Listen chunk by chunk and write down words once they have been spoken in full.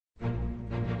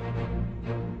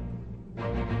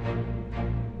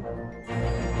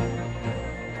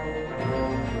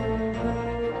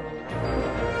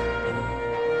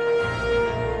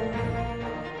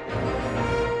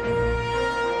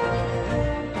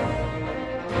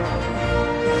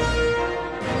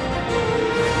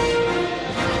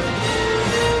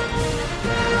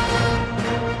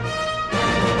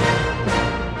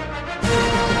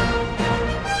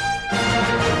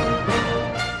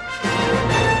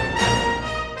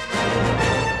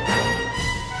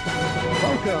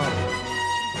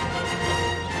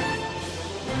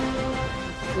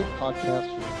podcast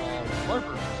for all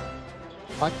LARPers.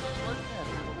 I'm your host, Martin, and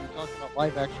we will be talking about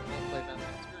live action roleplay events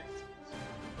and experiences.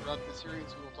 Throughout this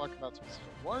series, we will talk about specific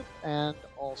LARP and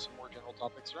also more general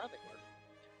topics surrounding LARP.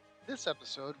 This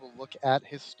episode will look at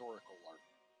historical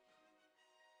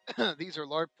LARP. These are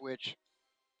LARP which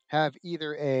have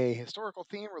either a historical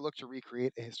theme or look to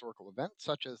recreate a historical event,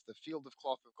 such as the Field of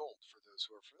Cloth of Gold, for those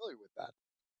who are familiar with that.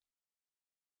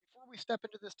 Before we step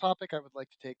into this topic, I would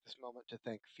like to take this moment to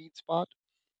thank FeedSpot,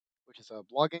 which is a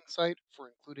blogging site for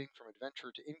including From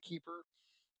Adventure to Innkeeper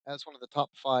as one of the top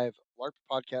 5 LARP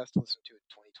podcasts to listen to in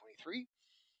 2023.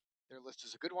 Their list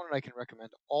is a good one, and I can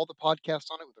recommend all the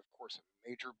podcasts on it, with, of course, a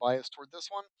major bias toward this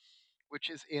one, which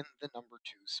is in the number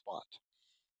 2 spot.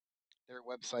 Their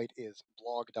website is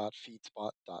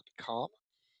blog.feedspot.com,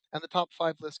 and the top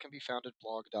 5 list can be found at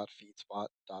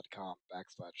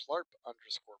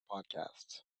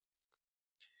blog.feedspot.com/LARP_podcasts.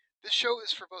 This show is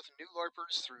for both new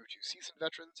LARPers through to seasoned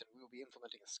veterans, and we will be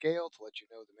implementing a scale to let you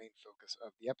know the main focus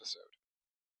of the episode.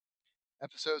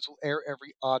 Episodes will air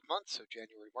every odd month, so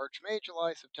January, March, May,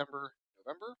 July, September,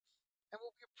 November, and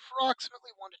will be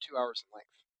approximately 1 to 2 hours in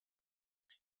length.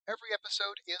 Every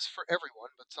episode is for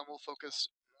everyone, but some will focus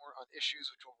more on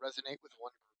issues which will resonate with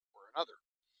one group or another.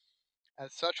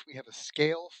 As such, we have a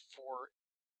scale for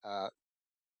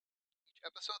each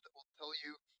episode that will tell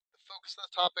you the focus of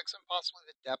the topics and possibly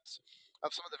the depths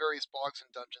of some of the various bogs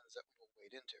and dungeons that we will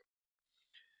wade into.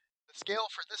 The scale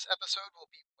for this episode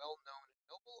will be well known and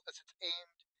noble, as it's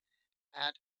aimed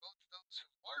at both those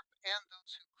who LARP and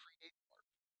those who create LARP.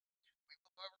 We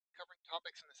will be covering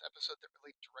topics in this episode that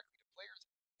relate directly to players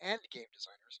and game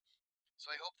designers, so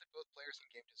I hope that both players and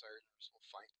game designers will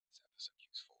find this episode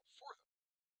useful for them.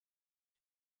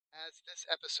 As this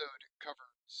episode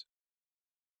covers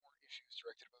more issues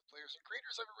directed to both players and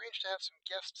creators, I've arranged to have some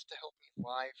guests to help me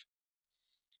live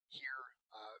here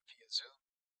via Zoom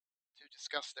to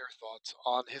discuss their thoughts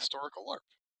on historical LARP.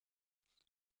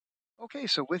 Okay,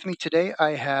 so with me today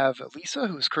I have Lisa,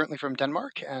 who's currently from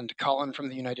Denmark, and Colin from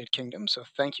the United Kingdom. So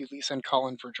thank you, Lisa and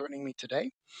Colin, for joining me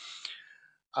today.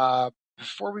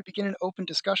 Before we begin an open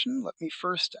discussion, let me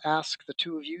first ask the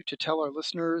two of you to tell our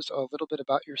listeners a little bit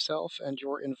about yourself and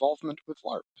your involvement with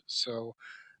LARP. So,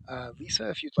 Lisa,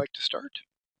 if you'd like to start.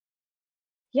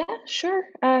 Yeah, sure.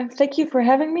 Thank you for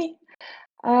having me.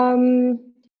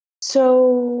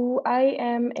 So I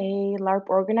am a LARP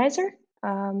organizer.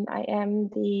 I am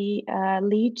the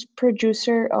lead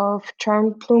producer of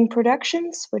Charmed Plume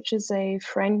Productions, which is a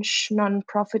French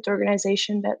non-profit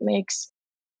organization that makes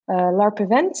LARP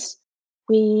events.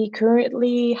 We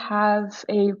currently have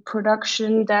a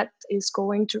production that is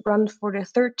going to run for the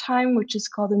third time, which is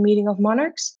called the Meeting of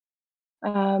Monarchs,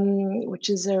 which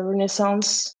is a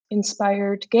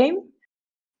Renaissance-inspired game.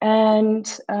 And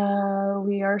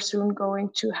we are soon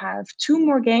going to have 2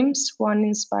 more games, one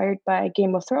inspired by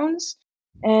Game of Thrones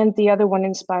and the other one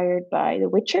inspired by The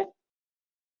Witcher.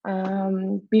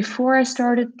 Before I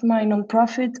started my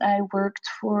nonprofit, I worked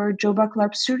for Joe Buck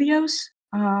LARP Studios.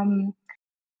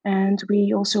 And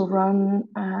we also run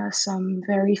some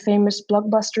very famous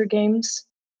blockbuster games.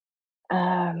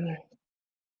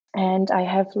 And I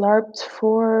have LARPed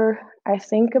for, I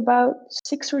think, about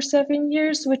 6 or 7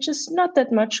 years, which is not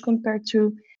that much compared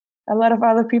to a lot of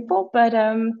other people. But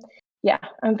yeah,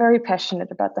 I'm very passionate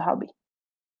about the hobby.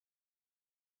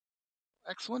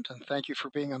 Excellent, and thank you for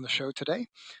being on the show today.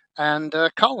 And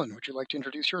Colin, would you like to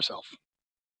introduce yourself?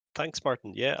 Thanks,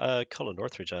 Martin. Yeah, Colin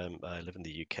Northridge. I live in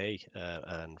the UK,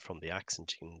 and from the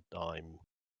accent,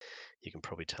 you can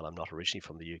probably tell I'm not originally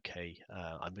from the UK.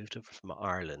 I moved over from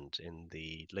Ireland in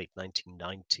the late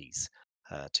 1990s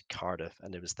to Cardiff,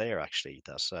 and it was there actually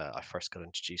that I first got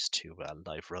introduced to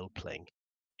live role playing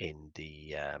in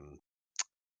the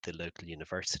local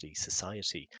university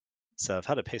society. So I've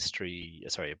had a previous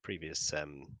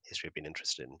history of being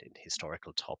interested in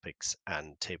historical topics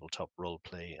and tabletop role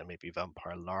play and maybe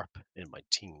vampire LARP in my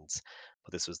teens.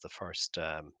 But this was the first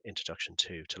introduction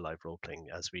to live role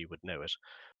playing as we would know it.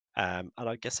 And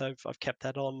I guess I've kept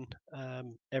that on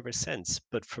ever since.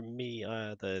 But for me,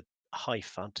 the high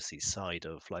fantasy side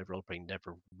of live role playing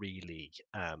never really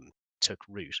took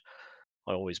root.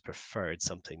 I always preferred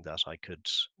something that I could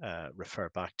refer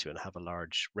back to and have a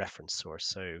large reference source.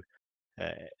 So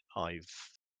uh, I've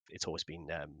it's always been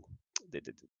the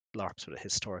LARPs with a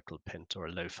historical pint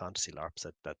or low fantasy LARPs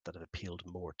that have appealed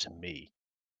more to me.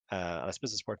 And I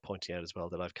suppose it's worth pointing out as well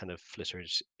that I've kind of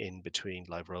flittered in between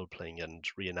live role playing and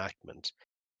reenactment.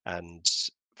 And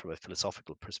from a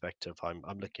philosophical perspective,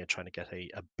 I'm looking at trying to get a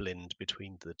blend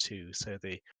between the two. So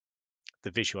the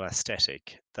visual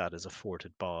aesthetic that is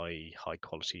afforded by high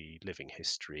quality living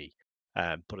history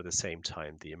but at the same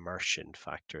time, the immersion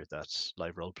factor that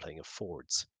live role playing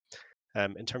affords.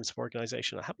 In terms of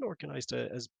organization, I haven't organized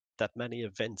as that many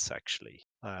events actually.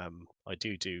 I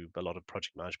do a lot of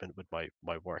project management with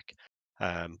my work,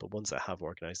 but once I have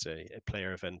organized a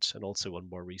player event and also one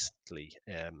more recently,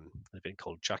 an event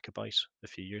called Jacobite a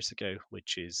few years ago,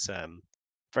 which is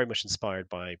very much inspired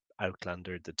by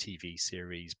Outlander, the TV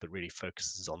series, but really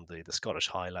focuses on the Scottish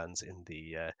Highlands in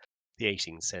the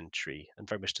 18th century, and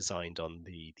very much designed on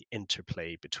the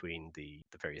interplay between the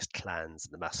various clans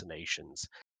and the machinations,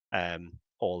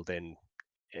 all then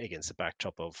against the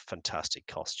backdrop of fantastic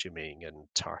costuming and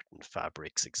tartan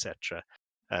fabrics, etc.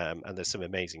 And there's some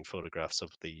amazing photographs of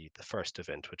the first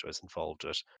event which I was involved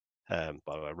with.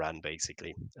 Well, I ran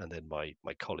basically, and then my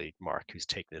colleague Mark, who's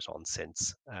taken it on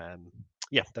since.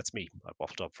 Yeah, that's me. I've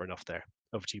waffled up for enough there.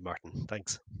 Over to you, Martin.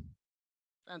 Thanks.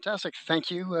 Fantastic. Thank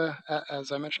you.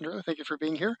 As I mentioned earlier, thank you for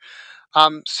being here.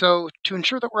 So, to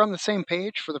ensure that we're on the same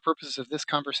page for the purposes of this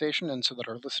conversation and so that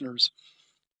our listeners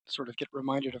sort of get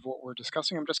reminded of what we're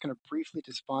discussing, I'm just going to briefly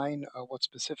define what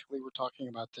specifically we're talking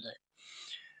about today.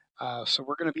 So,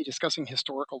 we're going to be discussing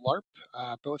historical LARP,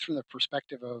 both from the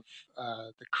perspective of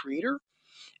the creator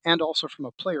and also from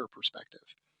a player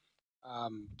perspective.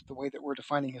 The way that we're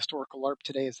defining historical LARP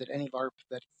today is that any LARP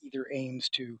that either aims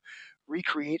to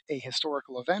recreate a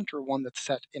historical event or one that's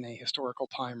set in a historical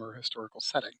time or historical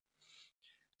setting.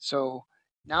 So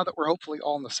now that we're hopefully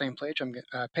all on the same page, I'm going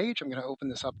to open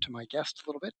this up to my guest a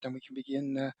little bit, then we can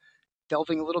begin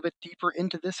delving a little bit deeper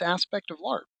into this aspect of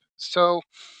LARP. So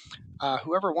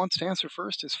whoever wants to answer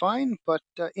first is fine, but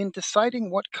in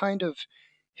deciding what kind of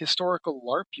historical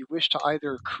LARP you wish to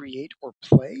either create or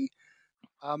play,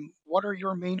 what are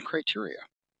your main criteria?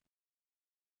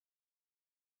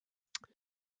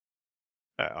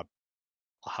 I'm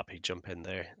happy to jump in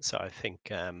there. So I think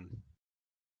the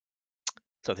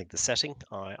setting.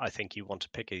 I think you want to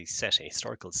pick a setting, a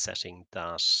historical setting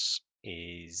that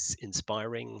is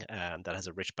inspiring and that has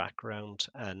a rich background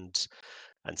and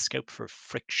scope for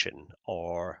friction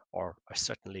or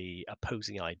certainly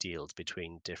opposing ideals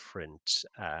between different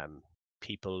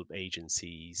people,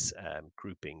 agencies,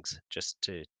 groupings, just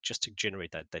to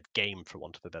generate that game, for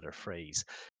want of a better phrase,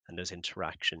 and those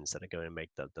interactions that are going to make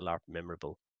the LARP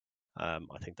memorable. I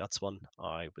think that's one.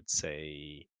 I would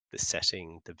say the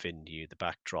setting, the venue, the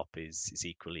backdrop is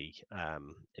equally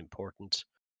important.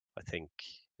 I think,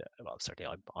 well,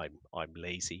 certainly I'm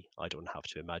lazy. I don't have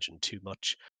to imagine too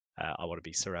much. I want to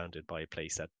be surrounded by a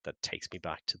place that takes me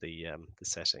back to the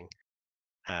setting.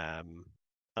 And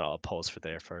I'll pause for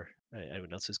there for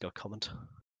anyone else who's got comment.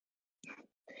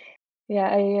 Yeah,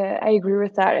 I agree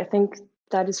with that. I think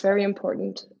that is very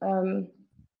important when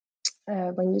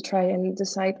you try and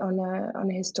decide on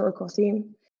a historical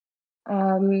theme.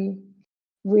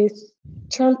 With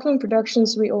Turnplume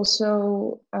Productions, we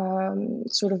also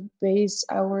sort of base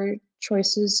our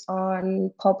choices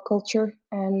on pop culture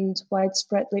and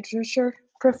widespread literature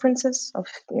preferences of,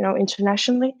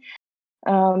 internationally.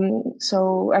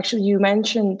 So actually, you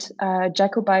mentioned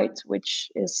Jacobite, which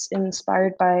is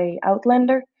inspired by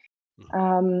Outlander.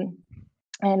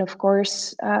 And of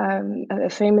course, a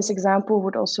famous example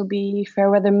would also be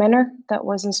Fairweather Manor, that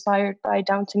was inspired by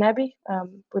Downton Abbey,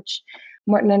 which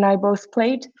Martin and I both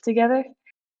played together.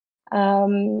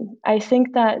 I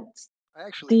think that I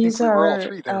actually think these we were all are,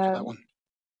 three there for that one.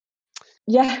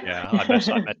 yeah. Yeah, I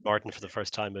met Martin for the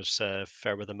first time at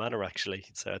Fairweather Manor actually.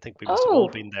 So I think we must have all Oh,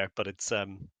 been there, but it's a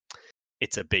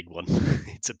big one.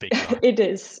 It's a big LARP. it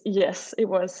is. Yes, it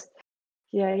was.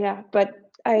 Yeah. But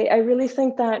I really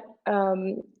think that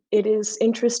it is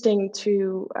interesting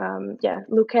to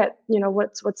look at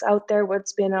what's out there,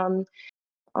 what's been on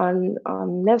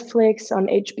Netflix, on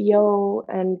HBO,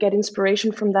 and get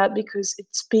inspiration from that because it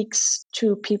speaks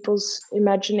to people's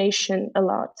imagination a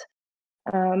lot.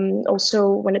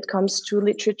 Also, when it comes to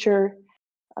literature,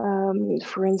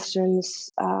 for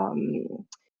instance,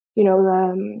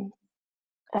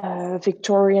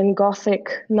 Victorian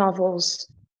Gothic novels.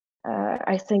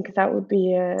 I think that would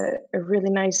be a really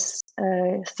nice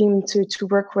theme to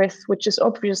work with, which is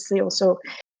obviously also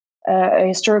a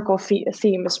historical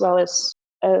theme as well as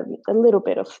a little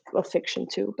bit of fiction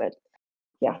too. But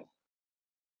yeah.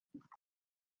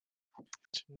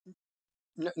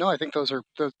 No, I think those are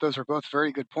both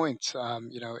very good points.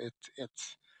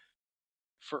 It's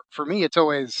for me, it's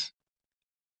always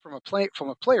from a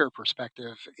player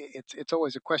perspective, it's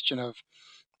always a question of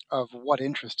what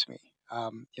interests me.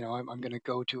 I'm going to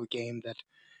go to a game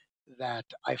that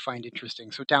I find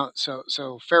interesting. So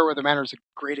Fairweather Manor is a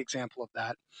great example of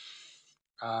that.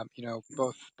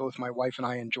 Both my wife and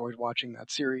I enjoyed watching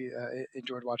that series.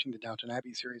 Enjoyed watching the Downton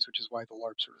Abbey series, which is why the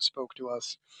LARP sort of spoke to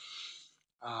us.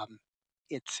 Um,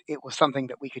 it was something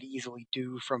that we could easily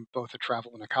do from both a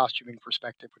travel and a costuming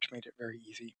perspective, which made it very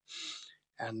easy.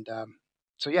 And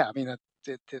so yeah, I mean,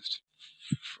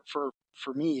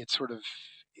 for me, it sort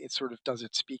of does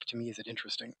it speak to me? Is it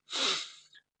interesting?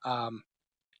 Um,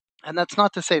 and that's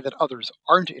not to say that others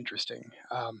aren't interesting.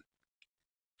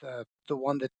 The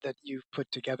one that you've put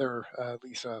together,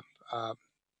 Lisa, uh,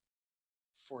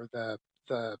 for the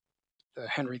the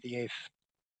Henry VIII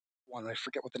one. I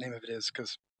forget what the name of it is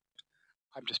because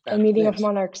I'm just A bad with meeting of names.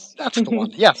 monarchs. That's the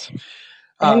one. Yes.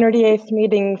 Uh, Henry VIII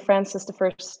meeting Francis the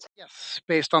First. yes,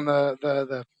 based on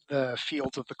the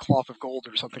fields of the cloth of gold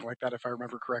or something like that, if I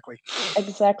remember correctly.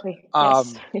 Exactly.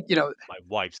 Yes. You know, My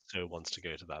wife so wants to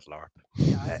go to that LARP.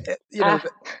 yeah, Ah,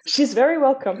 she's very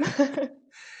welcome.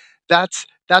 that's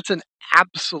an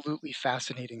absolutely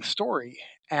fascinating story,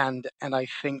 and I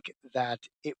think that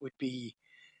it would be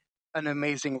an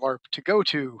amazing LARP to go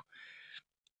to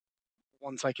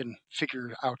once I can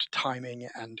figure out timing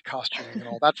and costuming and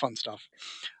all that fun stuff.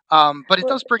 But it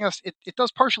Well, does bring us. It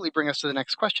does partially bring us to the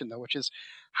next question, though, which is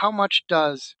how much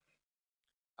does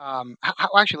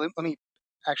actually let me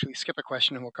actually skip a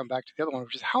question and we'll come back to the other one,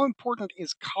 which is how important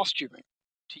is costuming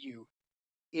to you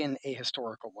in a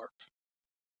historical LARP?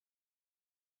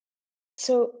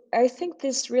 so I think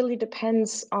this really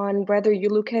depends on whether you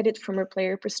look at it from a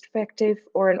player perspective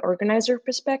or an organizer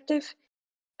perspective.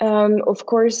 Of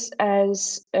course,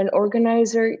 as an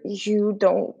organizer, you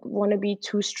don't want to be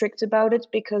too strict about it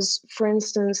because, for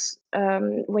instance,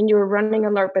 when you're running a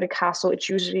LARP at a castle, it's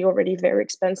usually already very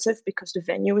expensive because the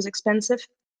venue is expensive.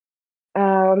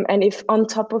 And if on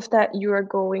top of that you are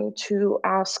going to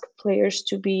ask players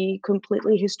to be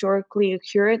completely historically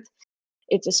accurate,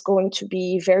 it is going to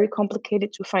be very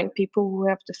complicated to find people who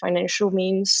have the financial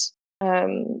means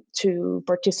to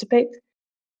participate.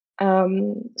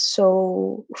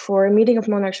 So for a meeting of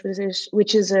monarchs,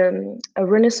 which is a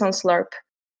Renaissance LARP,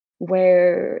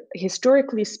 where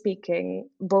historically speaking,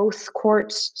 both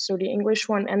courts, so the English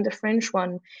one and the French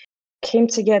one, came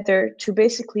together to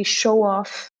basically show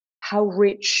off how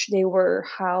rich they were,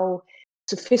 how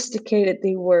sophisticated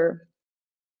they were.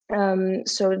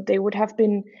 So they would have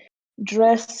been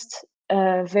dressed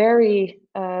very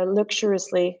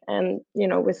luxuriously, and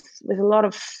with a lot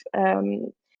of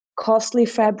costly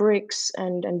fabrics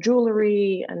and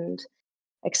jewelry and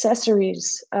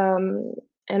accessories.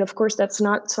 And of course, that's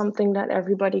not something that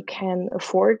everybody can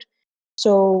afford.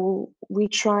 So we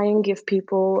try and give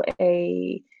people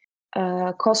a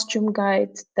costume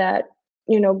guide that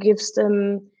gives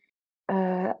them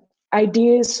uh,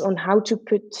 ideas on how to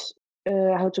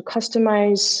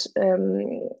customize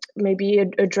maybe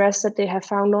a dress that they have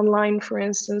found online, for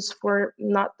instance, for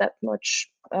not that much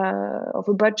of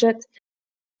a budget.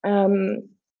 Um,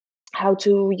 how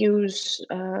to use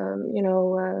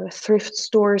thrift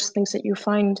stores, things that you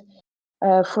find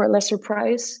for a lesser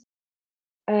price.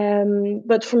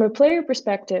 But from a player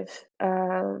perspective,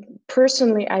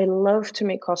 personally, I love to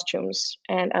make costumes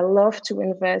and I love to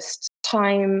invest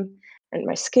time and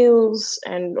my skills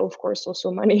and, of course,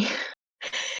 also money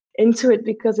into it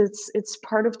because it's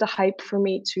part of the hype for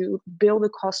me to build a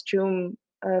costume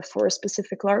for a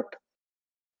specific LARP.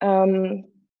 Um,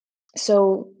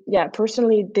 so yeah,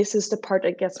 personally, this is the part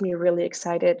that gets me really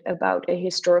excited about a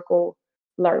historical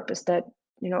LARP is that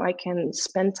I can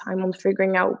spend time on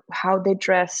figuring out how they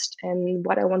dressed and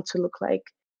what I want to look like,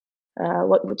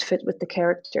 what would fit with the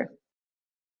character.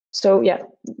 So yeah,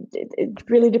 it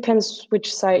really depends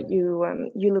which side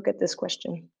you look at this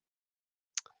question.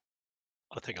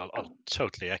 I think I'll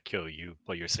totally echo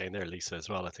what you're saying there, Lisa, as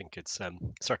well. I think it's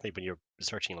certainly when you're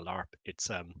researching a LARP, it's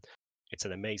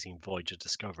an amazing voyage of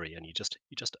discovery, and you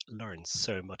just learn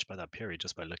so much by that period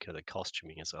just by looking at the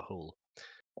costuming as a whole.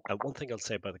 One thing I'll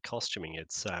say about the costuming,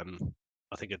 it's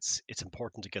I think it's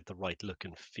important to get the right look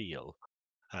and feel,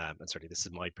 and certainly this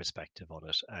is my perspective on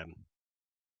it.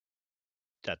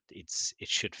 That it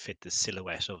should fit the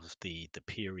silhouette of the Yeah.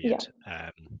 period,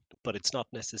 but it's not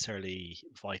necessarily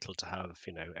vital to have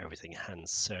everything hand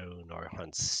sewn or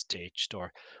hand stitched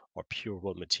or pure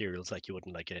wool materials like you would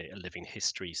in like a living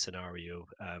history scenario.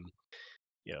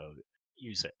 You know,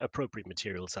 use appropriate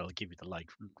materials that'll give you the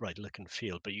right look and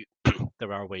feel. But you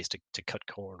there are ways to cut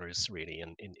corners really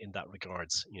in that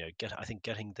regards. I think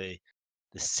getting the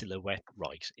silhouette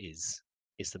right is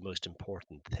the most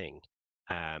important thing.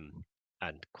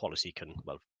 And quality can,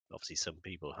 well, obviously some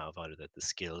people have either the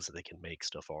skills that they can make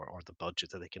stuff or the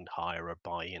budget that they can hire or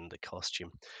buy in the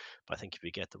costume. But I think if you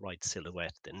get the right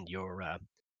silhouette, then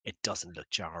it doesn't look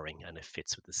jarring and it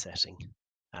fits with the setting.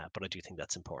 but I do think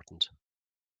that's important.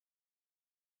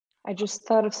 I just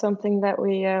thought of something that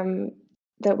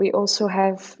we also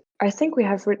have. I think we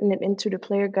have written it into the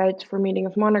player guide for Meeting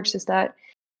of Monarchs. Is that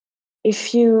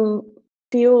if you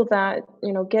feel that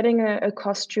getting a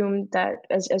costume that,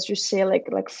 as you say,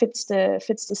 like fits the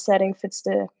setting, fits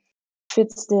the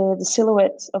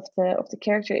silhouette of the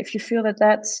character. If you feel that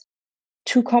that's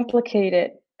too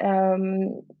complicated,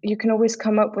 you can always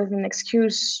come up with an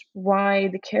excuse why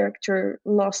the character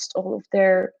lost all of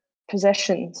their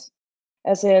possessions.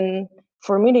 As in,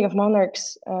 for a Meeting of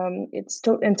Monarchs, it's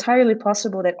entirely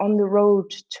possible that on the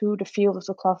road to the Field of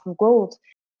the Cloth of Gold,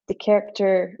 the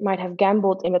character might have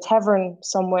gambled in a tavern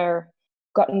somewhere,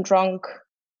 gotten drunk,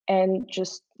 and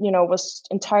just was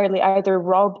entirely either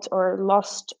robbed or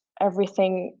lost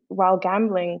everything while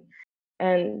gambling,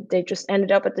 and they just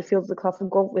ended up at the Field of the Cloth of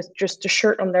Gold with just a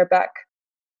shirt on their back.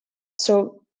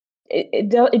 So it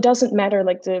doesn't matter,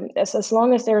 like as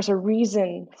long as there's a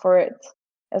reason for it,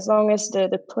 as long as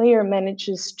the player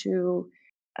manages to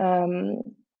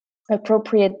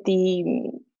appropriate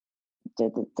the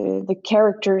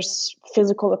character's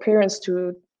physical appearance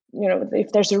to,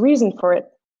 if there's a reason for it,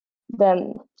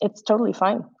 then it's totally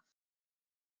fine.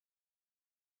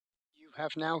 You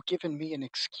have now given me an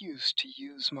excuse to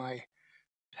use my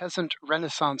peasant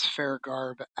Renaissance fair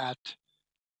garb at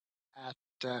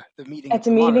the meeting At of the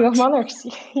the Meeting of Monarchs.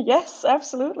 Monarchs. Yes,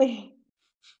 absolutely.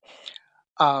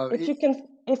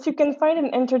 If you can find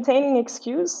an entertaining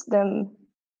excuse, then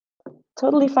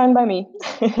totally fine by me.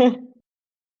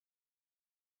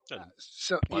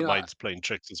 So Mine's playing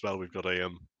tricks as well. We've got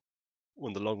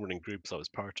one of the long running groups I was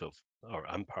part of, or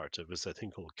am part of, is a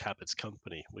thing called Cabot's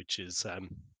Company, which is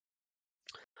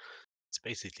it's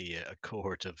basically a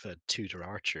cohort of Tudor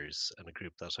archers and a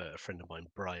group that a friend of mine,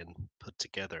 Brian, put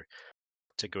together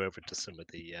to go over to some of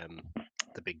the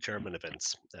big German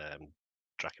events,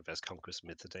 Drachenfest, Conquest,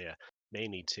 Mythodea,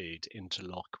 mainly to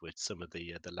interlock with some of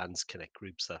the Landsknecht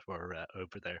groups that were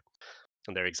over there,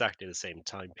 and they're exactly the same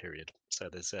time period. So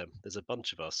there's a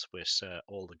bunch of us with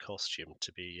all the costume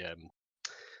to be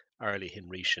early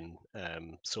Hinrician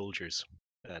soldiers,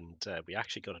 and we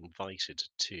actually got invited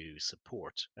to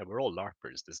support. And we're all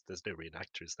LARPers. There's no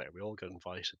reenactors there. We all got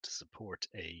invited to support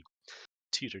a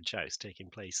Tudor joust taking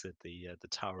place at the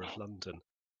Tower of London,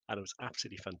 and it was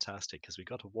absolutely fantastic because we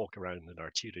got to walk around in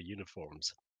our Tudor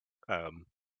uniforms, and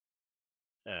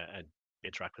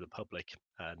interact with the public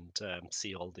and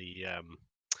see all the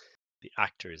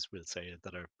actors, we'll say,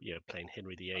 that are playing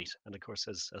Henry VIII. And of course,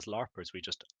 as LARPers, we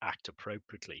just act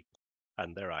appropriately,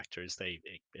 and their actors they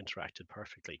interacted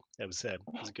perfectly. It was a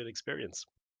good experience.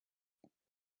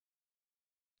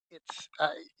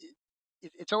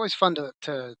 It's always fun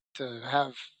to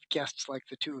have guests like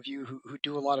the two of you who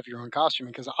do a lot of your own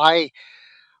costuming, because I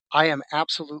am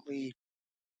absolutely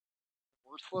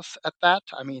worthless at that.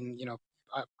 I mean,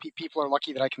 people are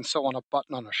lucky that I can sew on a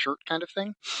button on a shirt kind of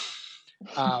thing.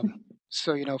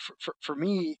 So for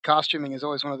me, costuming is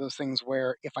always one of those things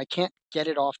where if I can't get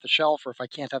it off the shelf, or if I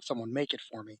can't have someone make it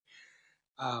for me,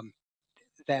 um,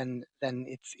 then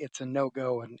it's a no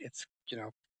go, and it's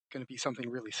going to be something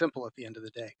really simple at the end of the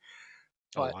day.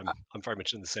 Oh, But I'm very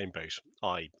much in the same boat.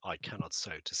 I cannot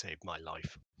sew to save my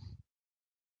life.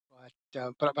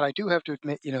 but I do have to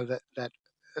admit, that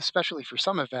especially for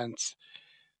some events,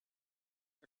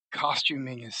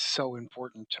 costuming is so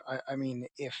important. I mean,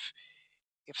 if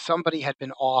somebody had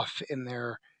been off in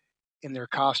their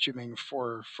costuming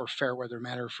for Fairweather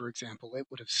Manor, for example, it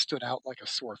would have stood out like a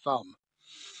sore thumb.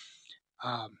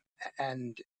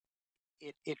 And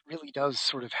it really does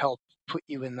sort of help put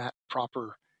you in that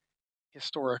proper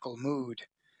historical mood.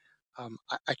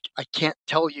 I can't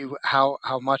tell you how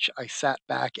much I sat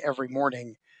back every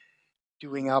morning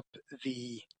doing up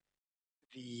the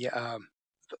the um,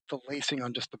 the lacing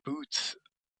on just the boots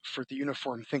for the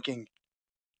uniform, thinking,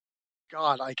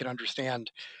 God, I can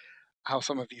understand how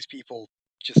some of these people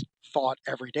just thought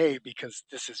every day, because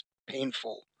this is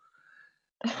painful.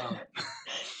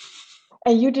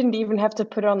 And you didn't even have to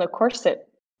put on a corset.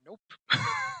 Nope.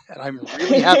 And I'm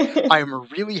really happy. I'm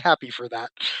really happy for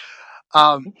that.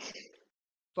 Um,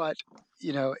 but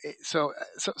so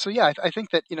yeah, I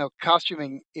think that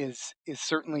costuming is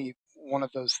certainly one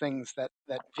of those things that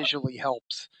visually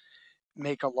helps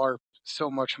make a LARP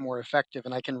so much more effective,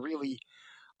 and I can really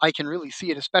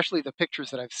see it, especially the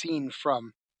pictures that I've seen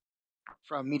from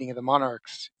Meeting of the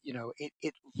Monarchs.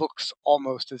 It looks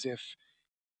almost as if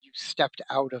you stepped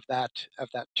out of that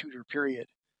Tudor period,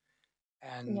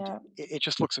 and Yeah. it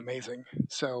just looks amazing.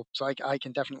 So I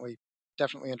can definitely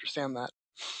understand that.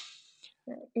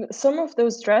 Some of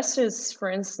those dresses, for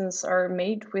instance, are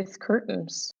made with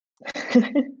curtains.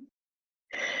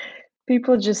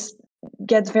 People just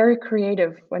get very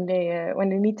creative when they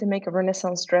need to make a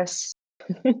Renaissance dress.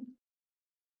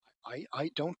 I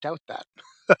don't doubt that.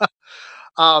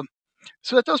 um,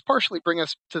 so that does partially bring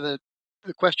us to the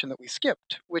question that we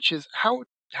skipped, which is how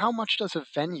much does a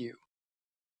venue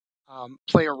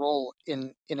play a role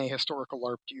in a historical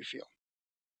LARP? Do you feel?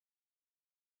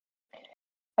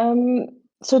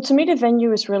 So to me, the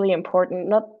venue is really important.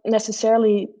 Not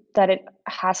necessarily that it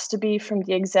has to be from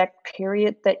the exact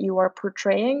period that you are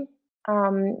portraying,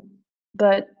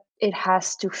 but it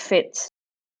has to fit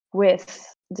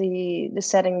with the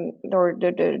setting or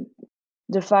the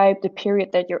vibe, the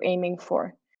period that you're aiming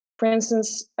for. For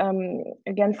instance,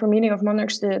 again, for Meaning of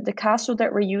Monarchs, the castle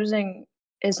that we're using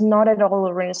is not at all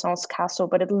a Renaissance castle,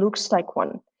 but it looks like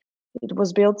one. It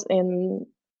was built in,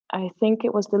 I think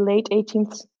it was the late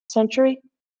 18th century.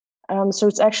 So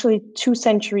it's actually 2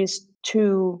 centuries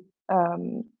too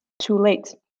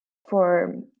late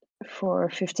for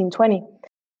 1520,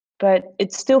 but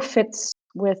it still fits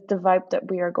with the vibe that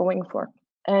we are going for.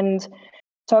 And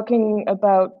talking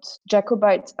about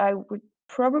Jacobites, I would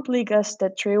probably guess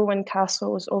that Treowen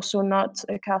Castle is also not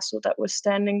a castle that was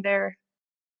standing there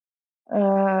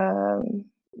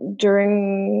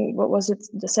during, what was it,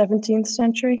 the 17th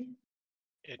century?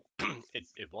 It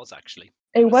it was actually.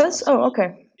 It It was? was Oh,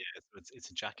 okay. yeah. So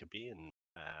it's a Jacobean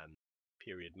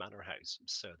period manor house.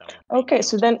 So that would have been Okay,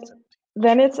 so built in then the 17th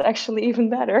then century. it's actually even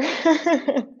better.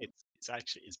 It's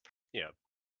actually it's you know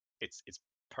it's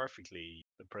perfectly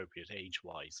appropriate age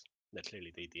wise. Now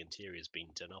clearly the interior's been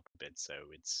done up a bit, so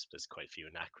there's quite a few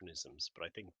anachronisms. But I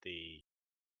think the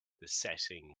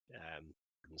setting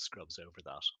scrubs over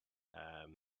that.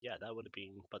 Yeah, that would have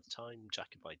been by the time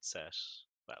Jacobite set.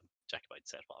 Well, Jacobite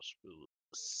set what? Ooh,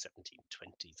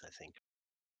 1720s, I think.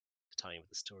 The time of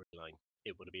the storyline,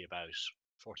 it would be about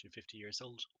 40 or 50 years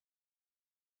old.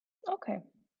 Okay.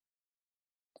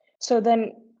 So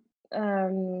then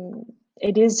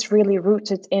it is really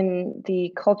rooted in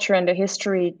the culture and the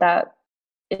history that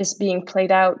is being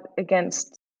played out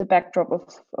against the backdrop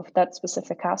of that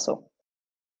specific castle.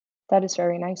 That is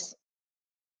very nice.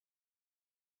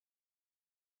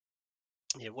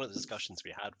 Yeah, one of the discussions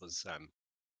we had was,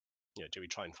 do we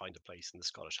try and find a place in the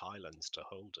Scottish Highlands to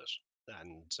hold it?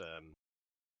 And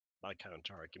my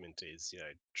counter argument is,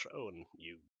 Tyrone,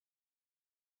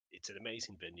 it's an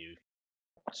amazing venue.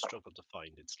 Struggle to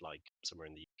find it's like somewhere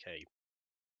in the UK,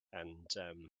 and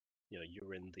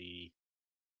you're in the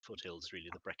foothills, really,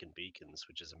 the Brecon Beacons,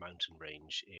 which is a mountain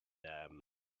range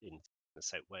in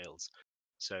South Wales.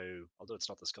 So, although it's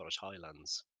not the Scottish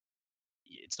Highlands,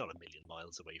 it's not a million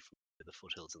miles away from the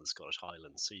foothills of the Scottish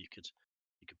Highlands. So you could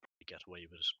probably get away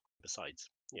with it. Besides,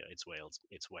 it's Wales,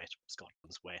 it's wet,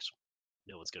 Scotland's wet.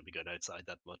 No one's going to be going outside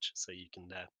that much, so you can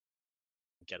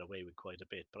get away with quite a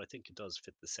bit. But I think it does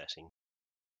fit the setting.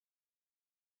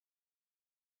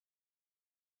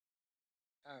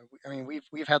 I mean,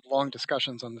 we've had long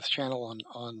discussions on this channel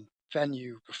on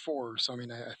venue before, so I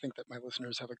mean, I think that my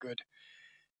listeners have a good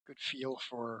feel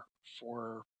for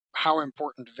how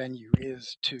important venue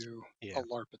is to a Yeah.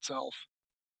 LARP itself.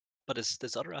 But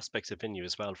there's other aspects of venue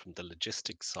as well from the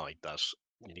logistics side that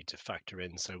you need to factor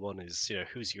in. So one is,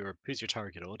 who's your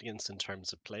target audience in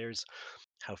terms of players?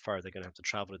 How far they're going to have to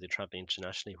travel? Are they traveling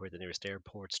internationally? Where are the nearest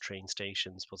airports, train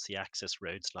stations? What's the access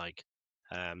roads like?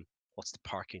 What's the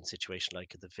parking situation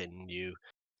like at the venue?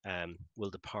 Will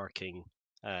the parking,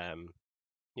 um,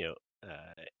 you know,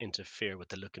 interfere with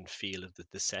the look and feel of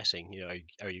the setting?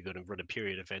 Are you going to run a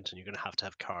period event and you're going to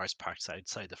have cars parked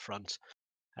outside the front?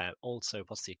 Also,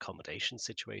 what's the accommodation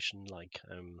situation like?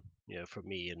 For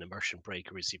me, an immersion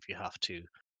breaker is if you have to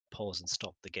pause and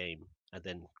stop the game and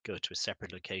then go to a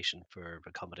separate location for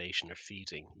accommodation or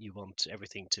feeding. You want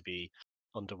everything to be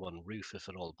under one roof if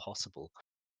at all possible.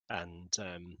 And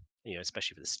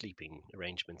especially for the sleeping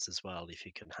arrangements as well, if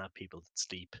you can have people that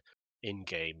sleep in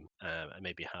game and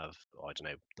maybe have, I don't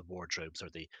know, the wardrobes or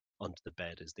the under the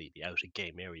bed is the out of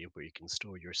game area where you can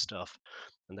store your stuff,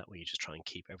 and that way you just try and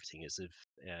keep everything as if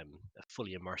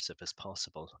fully immersive as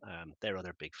possible. They're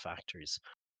other big factors.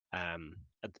 And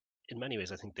in many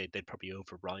ways, I think they'd probably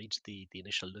override the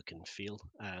initial look and feel,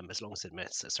 as long as it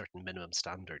meets a certain minimum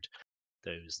standard.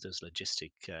 Those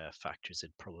logistic factors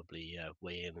would probably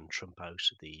weigh in and trump out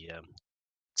the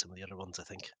some of the other ones, I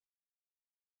think.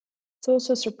 It's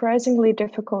also surprisingly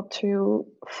difficult to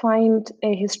find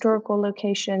a historical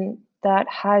location that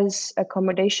has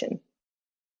accommodation,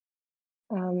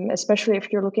 especially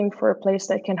if you're looking for a place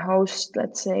that can host,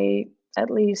 let's say,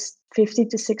 at least 50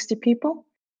 to 60 people.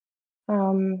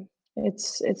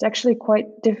 It's actually quite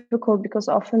difficult because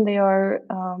often they are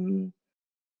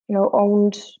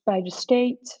owned by the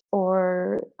state,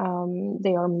 or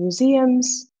they are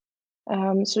museums.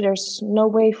 So there's no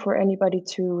way for anybody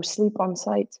to sleep on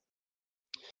site.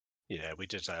 Yeah, we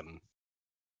did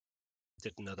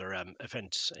another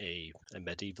event, a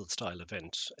medieval style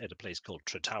event at a place called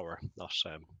Tower, not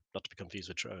to be confused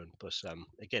with Tyrone, but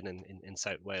again in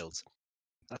South Wales.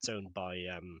 That's owned by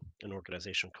an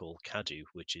organisation called CADU,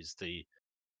 which is the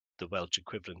Welsh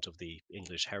equivalent of the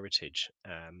English Heritage,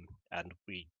 and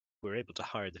we were able to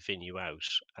hire the venue out,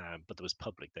 but there was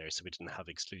public there, so we didn't have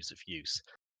exclusive use,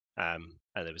 and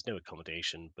there was no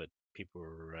accommodation, but people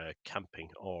were camping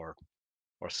or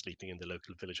sleeping in the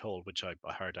local village hall, which I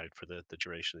hired out for the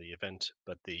duration of the event.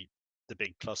 But the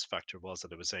big plus factor was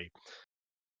that it was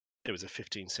a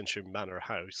 15th century manor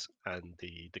house, and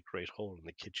the great hall and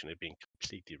the kitchen had been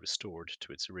completely restored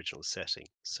to its original setting,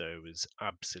 so it was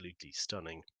absolutely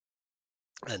stunning.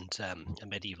 And a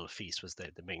medieval feast was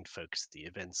the main focus of the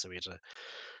event, so we had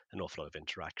an awful lot of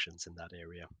interactions in that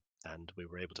area, and we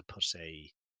were able to put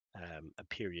a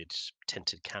period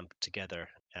tented camp together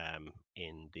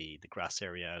in the grass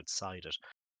area outside it,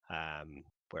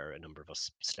 where a number of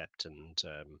us slept, and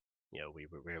we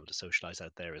were able to socialize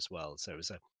out there as well. So it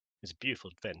was a beautiful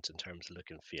event in terms of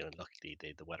look and feel, and luckily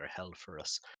the weather held for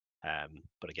us.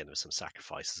 But again, there was some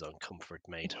sacrifices on comfort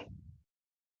made.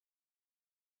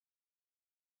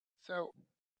 So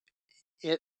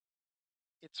it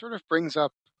sort of brings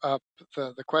up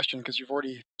the question, because you've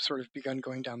already sort of begun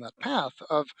going down that path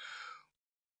of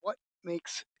what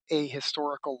makes a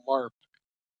historical LARP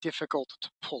difficult to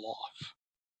pull off.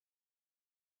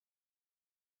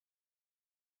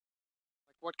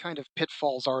 Like, what kind of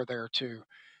pitfalls are there to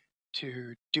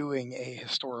doing a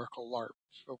historical LARP,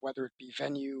 whether it be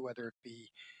venue, whether it be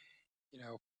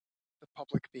the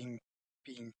public being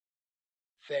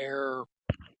there?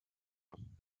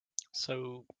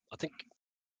 So I think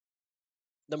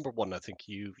number one, I think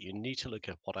you need to look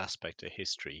at what aspect of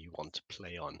history you want to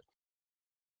play on,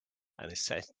 and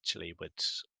essentially with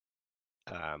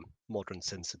modern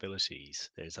sensibilities,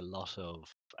 there's a lot of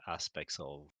aspects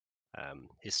of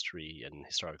history and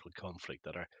historical conflict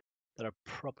that are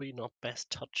probably not best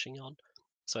touching on.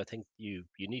 So I think you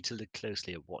need to look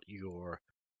closely at what you're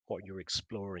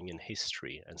exploring in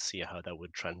history and see how that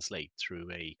would translate through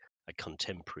a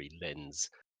contemporary lens,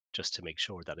 just to make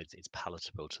sure that it's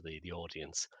palatable to the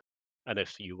audience. And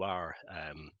if you are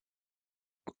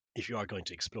going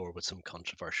to explore with some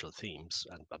controversial themes,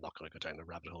 and I'm not going to go down the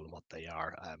rabbit hole on what they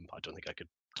are, I don't think I could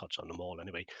touch on them all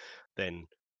anyway, then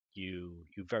you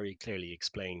very clearly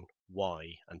explain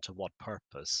why and to what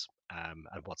purpose, and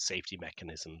what safety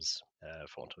mechanisms,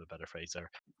 for want of a better phrase,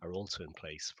 are also in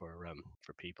place for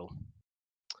people.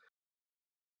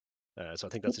 So I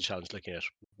think that's a challenge, looking at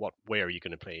where are you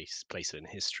going to place it in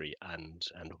history, and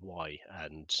why,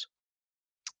 and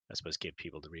I suppose give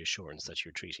people the reassurance that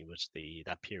you're treating with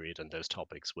that period and those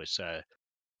topics with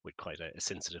quite a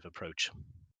sensitive approach.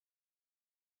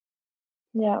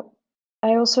 Yeah,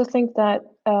 I also think that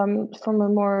from a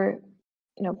more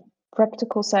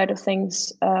practical side of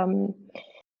things,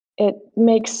 it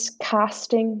makes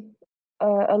casting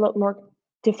a lot more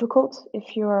difficult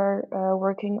if you are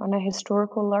working on a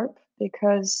historical LARP,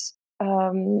 because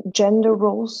gender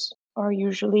roles are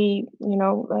usually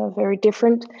very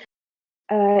different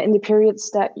in the periods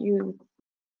that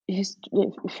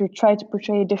if you try to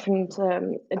portray a different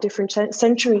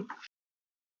century,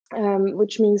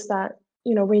 which means that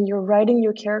when you're writing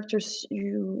your characters,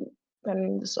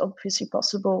 then it's obviously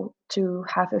possible to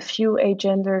have a few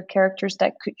agender characters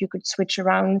that you could switch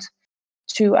around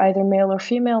to either male or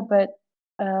female, but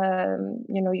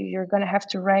you're going to have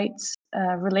to write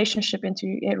relationships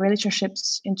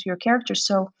into your characters.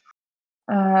 So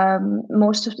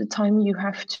most of the time you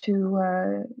have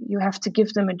to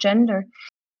give them a gender,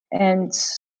 and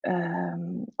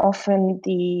often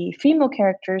the female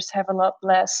characters have a lot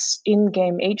less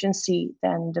in-game agency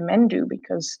than the men do,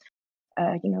 because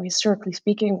historically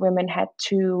speaking, women had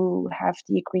to have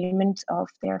the agreement of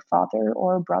their father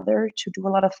or brother to do a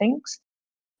lot of things.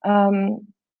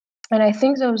 And I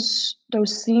think those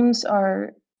themes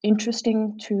are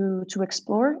interesting to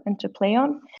explore and to play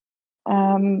on.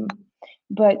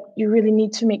 But you really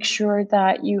need to make sure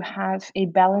that you have a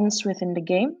balance within the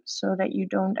game, so that you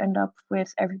don't end up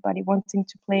with everybody wanting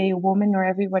to play a woman or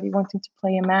everybody wanting to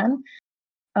play a man,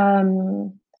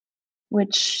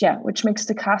 which makes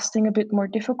the casting a bit more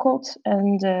difficult,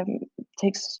 and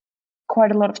takes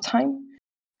quite a lot of time.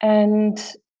 And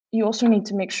you also need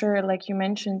to make sure, like you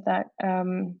mentioned, that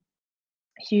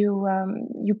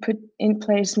you put in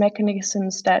place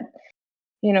mechanisms that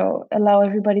allow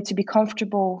everybody to be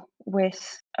comfortable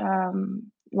with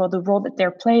well, the role that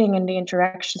they're playing and the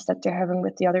interactions that they're having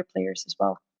with the other players as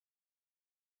well.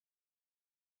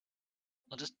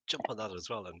 I'll just jump on that as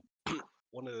well. And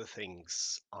one of the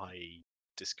things I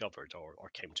discovered or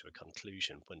came to a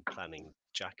conclusion when planning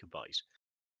Jacobite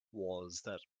was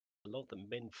that a lot of the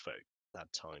menfolk at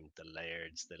that time, the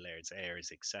laird's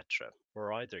heirs, etc.,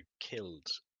 were either killed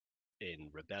in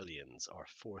rebellions or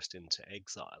forced into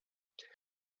exile,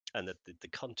 and that the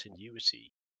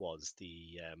continuity was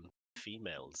the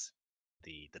females,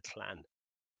 the clan,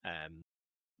 um,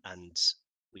 and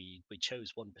we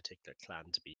chose one particular clan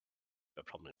to be a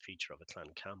prominent feature of a clan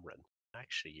Cameron.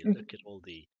 Actually, you look at all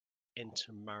the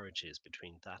intermarriages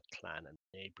between that clan and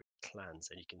neighboring clans,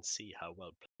 and you can see how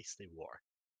well placed they were.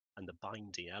 And the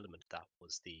binding element that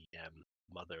was the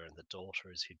mother and the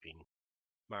daughters who'd been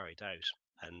married out.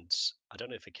 And I don't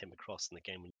know if it came across in the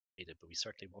game when you played it, but we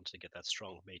certainly wanted to get that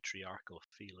strong matriarchal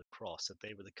feel across, that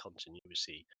they were the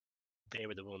continuity. They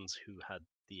were the ones who had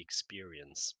the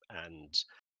experience, and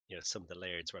some of the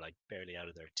lairds were like barely out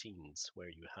of their teens, where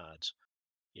you had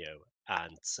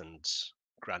aunts and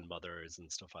grandmothers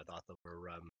and stuff like that were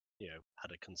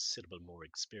had a considerable more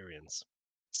experience.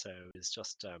 So it's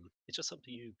just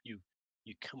something you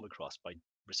come across by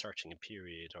researching a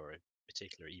period or a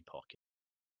particular epoch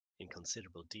in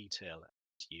considerable detail.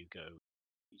 And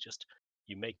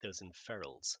you make those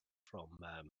inferals from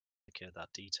looking at that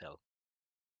detail.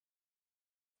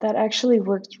 That actually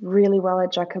worked really well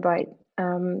at Jacobite.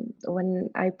 When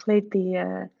I played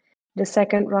the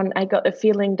second run, I got a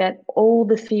feeling that all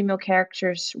the female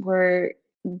characters were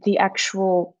the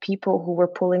actual people who were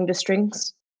pulling the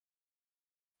strings,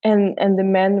 and the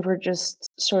men were just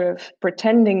sort of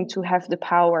pretending to have the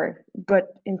power,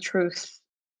 but in truth,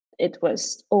 it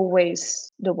was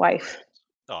always the wife.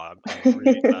 Oh, I'm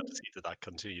really glad to see that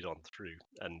continued on through,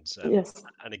 and Yes.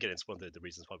 and again, it's one of the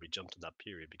reasons why we jumped in that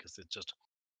period, because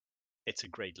it's a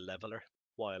great leveler,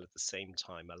 while at the same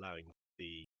time allowing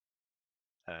the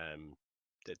um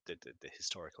the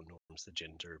historical norms, the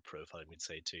gender profiling, we'd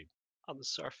say, to on the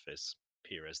surface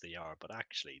appear as they are, but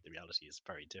actually the reality is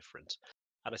very different.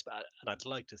 And I'd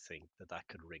like to think that that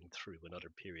could ring through in other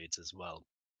periods as well,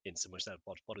 in so much that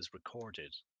what is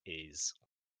recorded is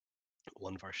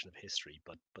one version of history,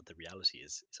 but the reality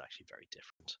is actually very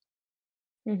different.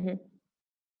 Mm-hmm.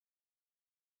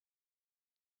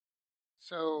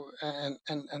 So,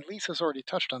 and Lisa's already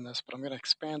touched on this, but I'm going to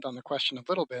expand on the question a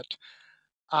little bit.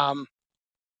 Um,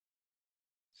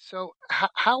 so,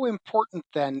 how important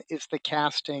then is the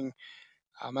casting?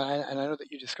 And I know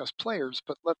that you discussed players,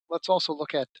 but let's also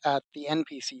look at the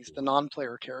NPCs, the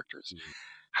non-player characters. Mm.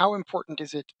 How important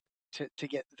is it to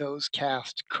get those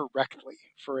cast correctly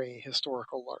for a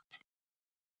historical LARP?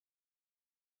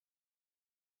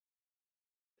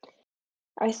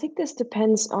 I think this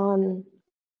depends on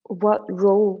what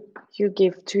role you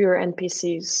give to your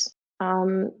NPCs.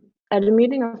 At the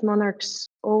meeting of Monarchs,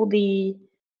 all the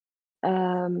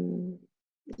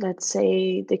let's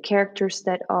say the characters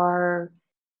that are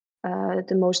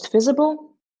the most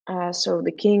visible, so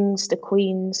the kings, the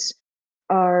queens,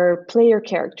 are player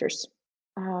characters.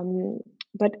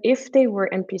 But if they were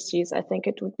NPCs, I think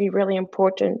it would be really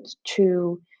important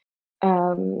to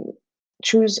um,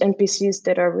 choose NPCs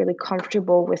that are really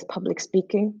comfortable with public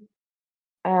speaking.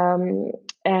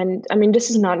 And I mean, this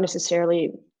is not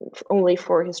necessarily only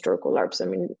for historical LARPs. I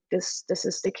mean, this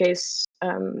is the case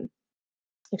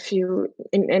if you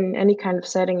in any kind of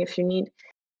setting, if you need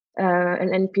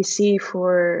an NPC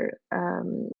for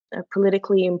a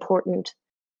politically important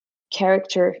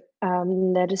character,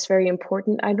 that is very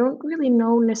important. I don't really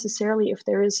know necessarily if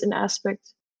there is an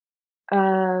aspect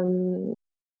um,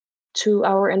 to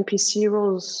our NPC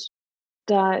roles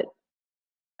that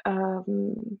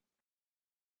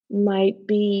might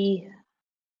be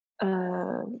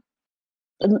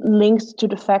linked to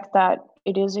the fact that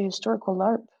it is a historical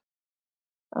LARP.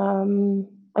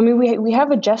 I mean, we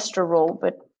have a jester role,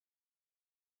 but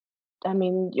I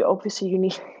mean, obviously you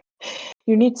need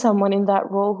you need someone in that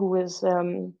role who is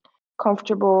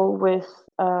comfortable with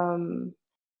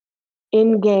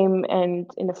in game and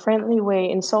in a friendly way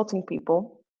insulting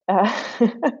people.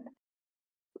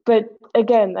 But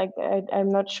again, I'm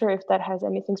not sure if that has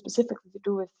anything specifically to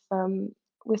do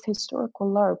with historical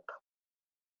LARP.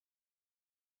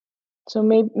 So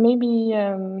maybe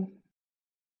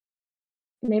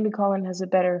Colin has a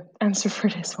better answer for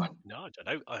this one. No, I don't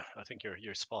know. I think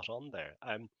you're spot on there.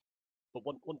 But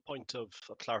one point of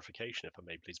clarification, if I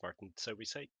may, please, Martin. So we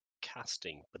say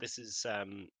casting, but this is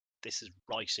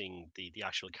writing the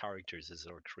actual characters as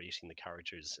or creating the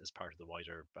characters as part of the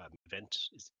wider event.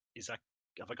 Is that,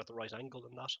 have I got the right angle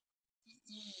in that?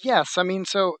 Yes, I mean,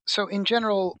 so in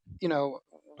general,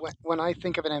 when I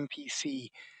think of an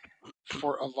NPC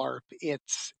for a LARP,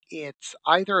 it's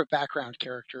either a background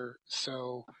character.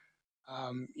 So,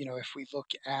 if we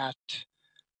look at,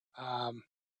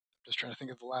 just trying to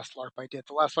think of the last LARP I did.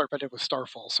 The last LARP I did was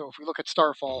Starfall. So if we look at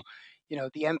Starfall,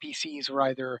 the NPCs were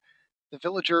either the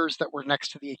villagers that were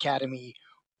next to the academy,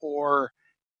 or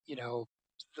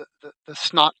the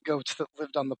snot goats that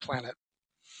lived on the planet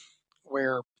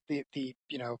where the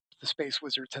space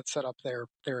wizards had set up their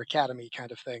academy,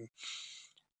 kind of thing.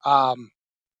 And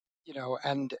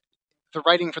the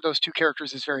writing for those two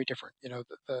characters is very different.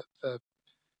 The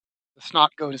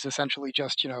snot goat is essentially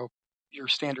just your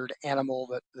standard animal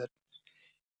that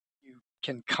you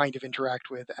can kind of interact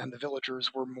with, and the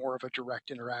villagers were more of a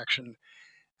direct interaction.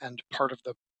 And part of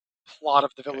the plot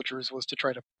of the villagers was to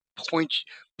try to point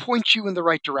you in the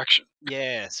right direction.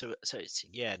 Yeah, so it's,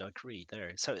 yeah, no, I agree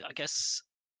there. So I guess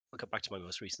I'll go back to my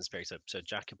most recent experience. So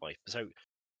Jacobite. So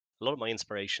a lot of my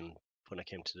inspiration when it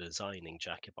came to designing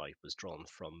Jacobite was drawn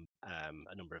from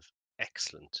a number of an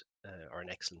excellent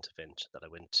event that I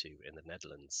went to in the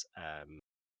Netherlands,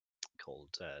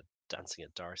 called Dancing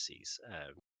at Darcy's,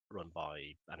 run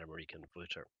by Anna Marika and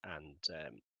Vutter, and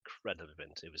incredible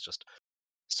event. It was just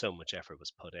so much effort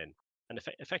was put in, and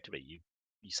effectively you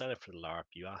sign up for the LARP,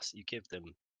 you give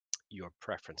them your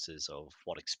preferences of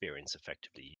what experience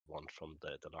effectively you want from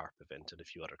the LARP event and a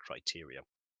few other criteria,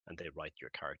 and they write your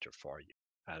character for you.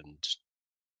 And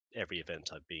every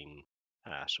event I've been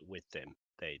at with them,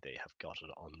 they have got it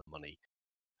on the money.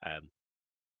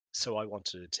 So I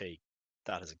wanted to take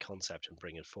that as a concept and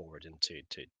bring it forward into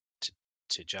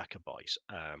to Jacobite.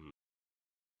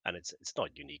 And it's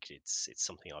not unique. It's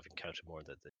something I've encountered more in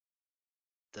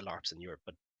the LARPs in Europe,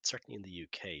 but certainly in the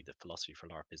UK, the philosophy for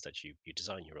LARP is that you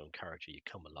design your own character, you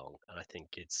come along, and I think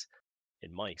it's,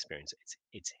 in my experience,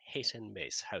 it's hit and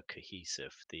miss how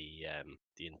cohesive the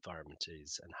environment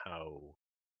is, and how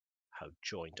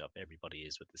joined up everybody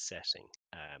is with the setting.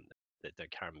 That there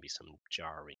can be some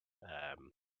jarring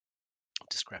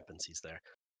discrepancies there,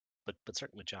 but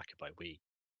certainly with Jacobite, we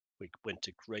went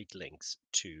to great lengths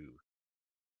to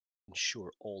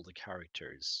ensure all the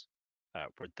characters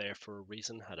were there for a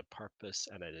reason, had a purpose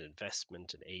and an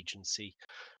investment and agency.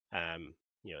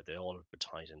 They all were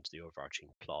tied into the overarching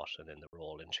plot, and then they were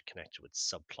all interconnected with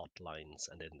subplot lines,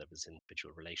 and then there was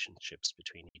individual relationships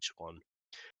between each one.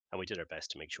 And we did our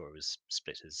best to make sure it was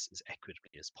split as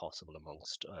equitably as possible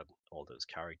amongst all those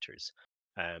characters.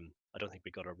 I don't think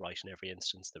we got it right in every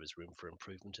instance. There was room for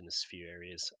improvement in a few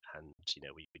areas, and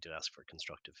we did ask for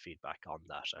constructive feedback on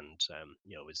that, and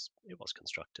it was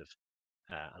constructive,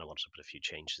 and I wanted to put a few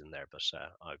changes in there, but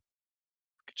I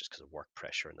just because of work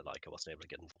pressure and the like, I wasn't able to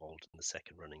get involved in the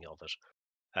second running of it.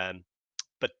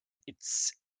 But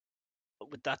it's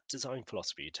with that design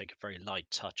philosophy, you take a very light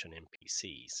touch on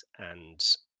NPCs, and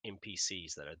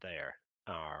NPCs that are there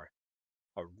are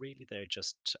really there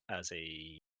just as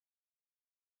a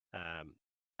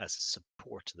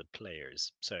support to the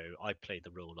players. So I play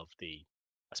the role of I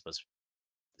suppose,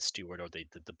 the steward, or the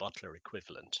butler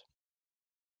equivalent,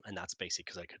 and that's basically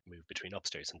because I could move between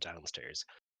upstairs and downstairs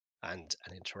and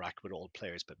interact with all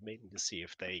players, but mainly to see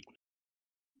if they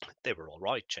were all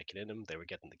right, checking in them, they were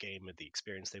getting the game and the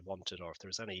experience they wanted, or if there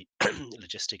was any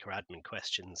logistic or admin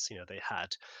questions they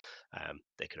had,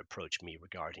 they could approach me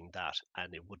regarding that,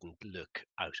 and it wouldn't look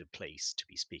out of place to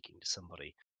be speaking to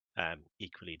somebody.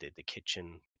 Equally, the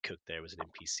kitchen cook there was an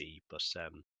NPC, but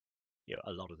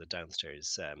a lot of the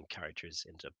downstairs characters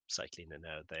ended up cycling in and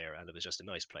out there, and it was just a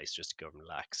nice place just to go and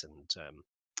relax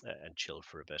and chill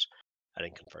for a bit. And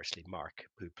then conversely, Mark,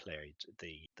 who played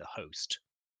the host,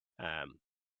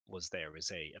 was there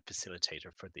as a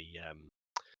facilitator for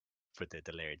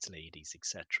the laird's ladies,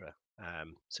 etc.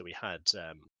 So we had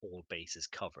all bases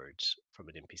covered from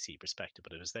an NPC perspective,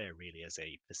 but it was there really as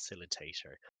a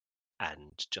facilitator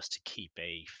and just to keep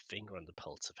a finger on the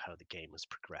pulse of how the game was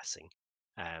progressing.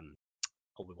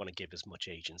 We want to give as much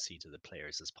agency to the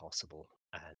players as possible,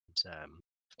 and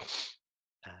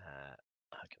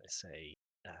how can I say,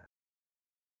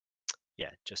 yeah,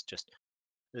 just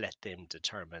let them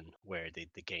determine where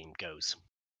the game goes.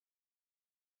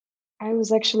 I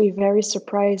was actually very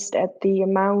surprised at the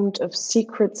amount of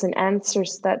secrets and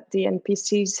answers that the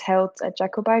NPCs held at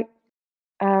Jacobite.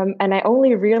 And I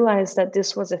only realized that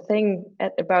this was a thing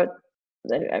at about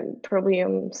probably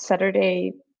on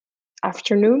Saturday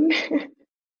afternoon.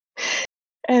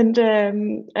 And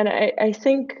I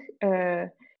think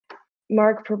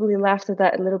Mark probably laughed at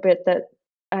that a little bit, that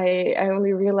I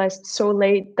only realized so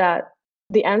late that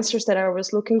the answers that I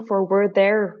was looking for were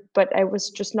there, but I was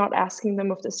just not asking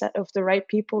them of the right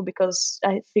people, because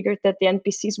I figured that the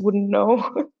NPCs wouldn't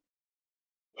know.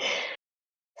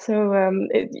 So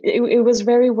it was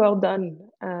very well done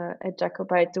at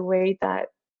Jacobite, the way that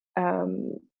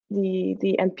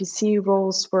the NPC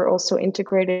roles were also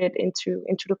integrated into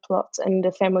the plot and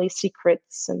the family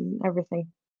secrets and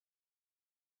everything.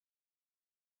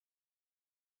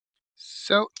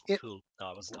 So Cool. No,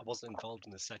 I wasn't involved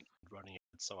in the second running it,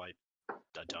 so I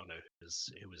don't know who was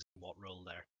in what role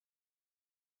there.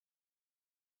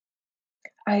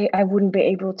 I wouldn't be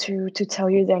able to tell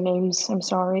you their names. I'm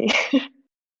sorry.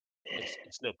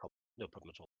 It's no problem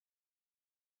at all.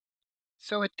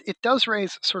 So it does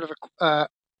raise sort of a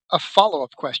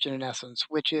follow-up question in essence,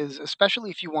 which is, especially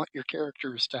if you want your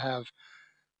characters to have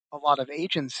a lot of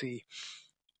agency,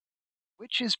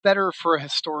 which is better for a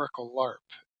historical LARP?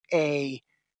 A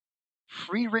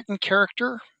pre-written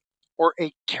character or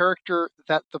a character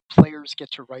that the players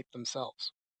get to write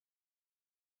themselves?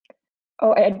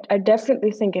 Oh, I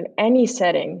definitely think in any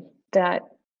setting that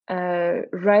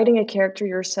writing a character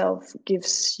yourself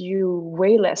gives you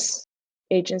way less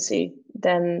agency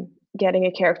than getting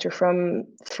a character from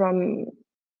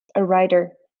a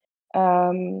writer.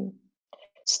 Um,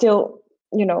 Still,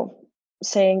 you know,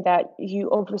 saying that you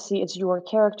obviously it's your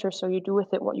character, so you do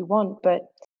with it what you want, but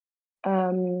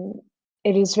um,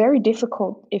 it is very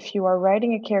difficult if you are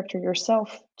writing a character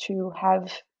yourself to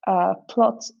have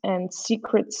plot and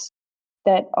secrets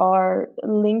that are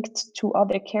linked to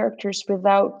other characters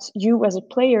without you as a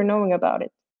player knowing about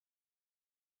it.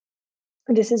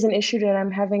 This is an issue that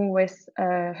I'm having with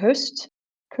Host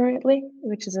currently,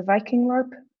 which is a Viking LARP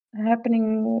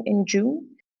happening in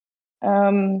June,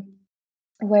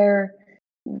 where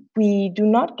we do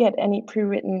not get any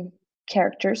pre-written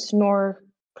characters nor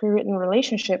pre-written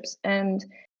relationships, and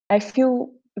I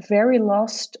feel very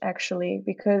lost actually,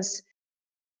 because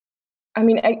I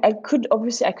mean, I could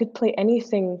obviously I could play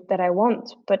anything that I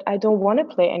want, but I don't want to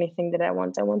play anything that I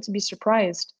want. I want to be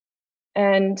surprised,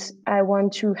 and I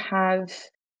want to have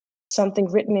something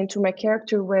written into my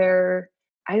character where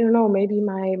I don't know, maybe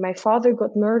my father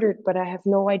got murdered, but I have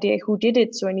no idea who did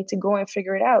it, so I need to go and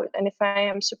figure it out. And if I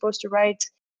am supposed to write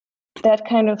that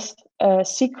kind of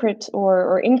secret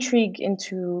or intrigue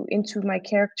into my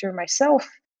character myself,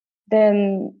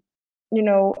 then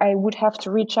I would have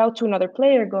to reach out to another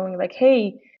player going like,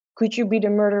 hey, could you be the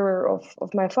murderer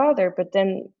of my father? But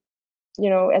then,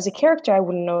 as a character I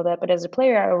wouldn't know that, but as a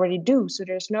player I already do, so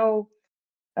there's no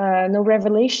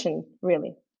revelation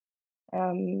really.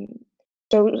 um,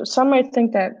 so some might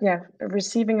think that, yeah,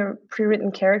 receiving a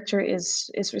pre-written character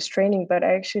is restraining, but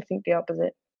I actually think the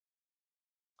opposite.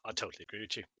 I totally agree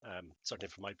with you. Certainly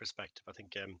from my perspective, I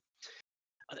think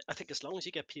I think as long as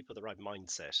you get people the right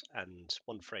mindset, and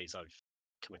one phrase I've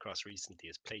come across recently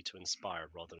is play to inspire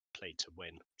rather than play to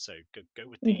win. So go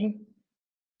with the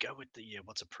Hmm.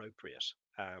 what's appropriate.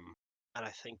 And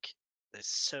I think there's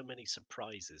so many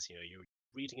surprises. You're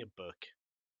reading a book,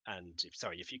 and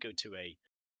if you go to a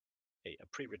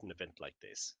pre-written event like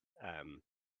this, um,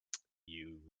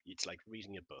 it's like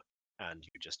reading a book, and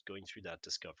you're just going through that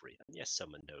discovery. And yes,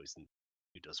 someone knows and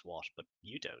who does what, but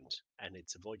you don't, and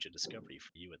it's a voyage of discovery for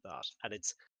you at that. And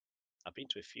I've been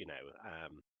to a few now.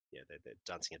 Yeah, the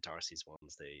Dancing at Darcy's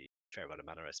ones, the Fairweather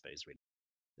Manor, I suppose, really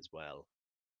as well,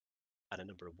 and a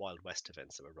number of Wild West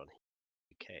events that were run in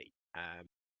the UK.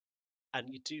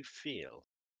 And you do feel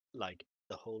like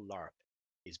the whole LARP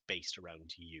is based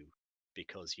around you,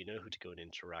 because you know who to go and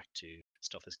interact to.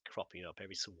 Stuff is cropping up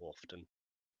every so often,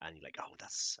 and you're like, oh,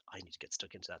 I need to get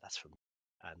stuck into that. That's from,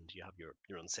 and you have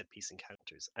your own set piece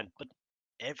encounters, but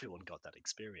everyone got that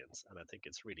experience, and I think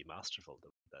it's really masterful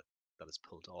that is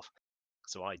pulled off.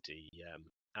 So I do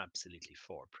absolutely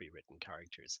for pre-written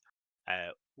characters.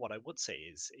 What I would say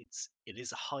is it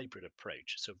is a hybrid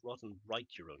approach. So rather than write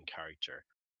your own character,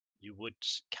 you would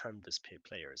canvas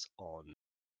players on,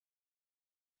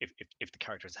 if the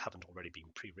characters haven't already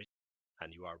been pre-written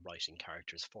and you are writing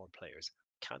characters for players,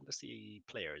 canvas the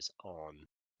players on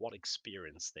what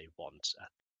experience they want at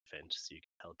the event, so you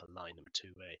can help align them to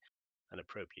an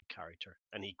appropriate character.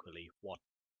 And equally, what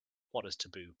is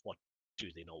taboo, what do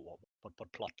they know,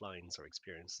 what plot lines or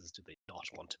experiences do they not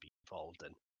want to be involved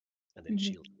in, and then Hmm.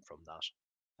 shield them from that.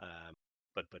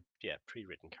 But yeah,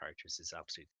 pre-written characters is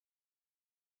absolutely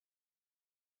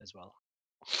as well.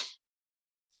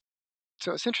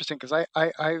 So it's interesting because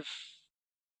I've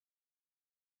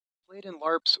played in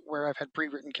LARPs where I've had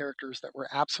pre-written characters that were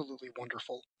absolutely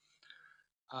wonderful.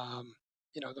 Um,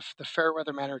 the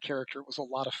Fairweather Manor character was a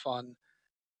lot of fun,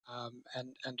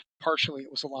 and partially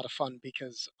it was a lot of fun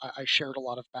because I shared a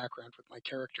lot of background with my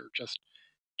character, just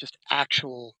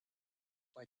actual,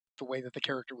 like, the way that the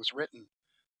character was written.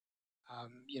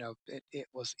 It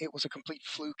was a complete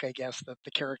fluke, I guess, that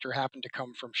the character happened to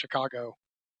come from Chicago,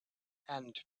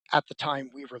 And at the time,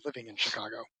 we were living in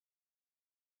Chicago.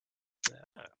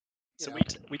 So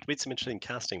we'd some interesting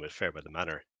casting with Fairweather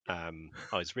Manor. I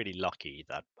was really lucky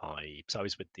that I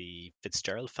was with the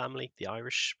Fitzgerald family, the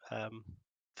Irish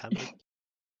family.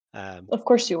 Of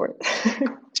course you were.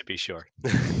 To be sure.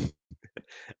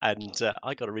 And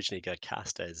I originally got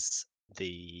cast as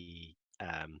the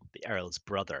Earl's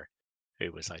brother,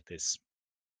 who was like this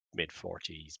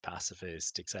mid-40s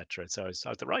pacifist, etc. So I was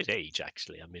the right age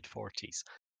actually, I'm mid-40s.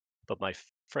 But my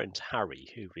friend Harry,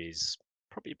 who is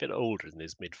probably a bit older than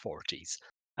his mid-40s,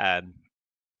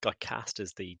 got cast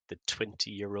as the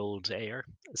 20-year-old heir.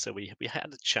 So we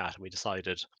had a chat and we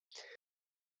decided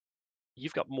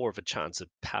you've got more of a chance of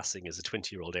passing as a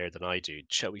 20-year-old heir than I do.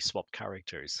 Shall we swap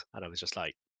characters? And I was just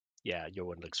like, yeah, your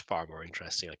one looks far more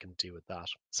interesting. I can do with that.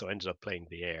 So I ended up playing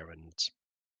the heir, and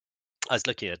I was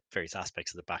looking at various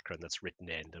aspects of the background that's written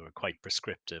in. They were quite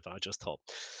prescriptive. I just thought,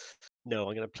 no,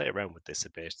 I'm going to play around with this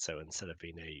a bit. So instead of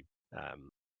being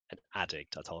an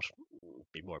addict, I thought it'd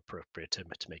be more appropriate to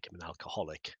make him an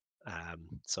alcoholic.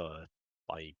 So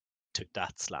I took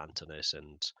that slant on it,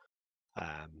 and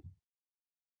um,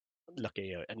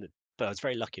 lucky, but I was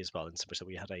very lucky as well. And so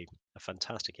we had a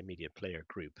fantastic immediate player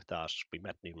group that we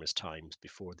met numerous times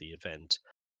before the event,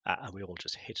 and we all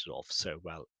just hit it off so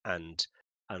well, and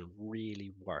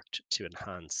really worked to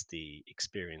enhance the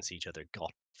experience each other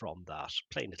got from that.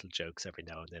 Playing little jokes every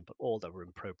now and then, but all that were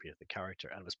appropriate to the character,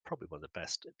 and it was probably one of the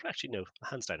best. Actually, no,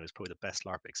 hands down, it was probably the best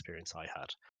LARP experience I had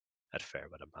at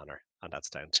Fairweather Manor, and that's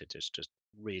down to just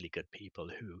really good people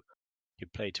who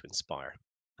played to inspire.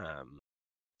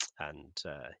 And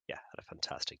yeah, had a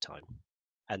fantastic time.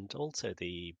 And also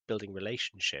the building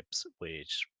relationships with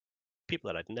people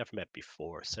that I'd never met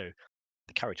before. So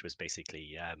the character was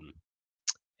basically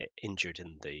injured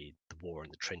in the war in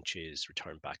the trenches,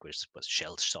 returned back, was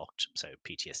shell shocked. So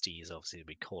PTSD is obviously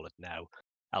we call it now.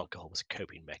 Alcohol was a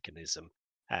coping mechanism.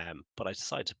 But I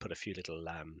decided to put a few little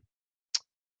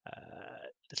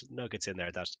nuggets in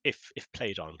there that, if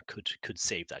played on, could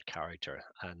save that character.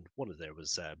 And one of there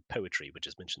was poetry, which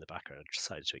is mentioned in the background. I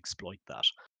decided to exploit that,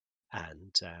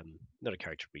 and another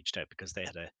character reached out because they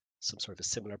had some sort of a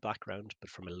similar background, but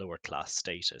from a lower class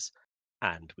status.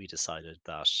 And we decided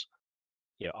that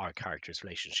our character's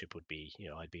relationship would be,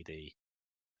 I'd be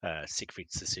the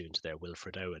Siegfried Sassoon to their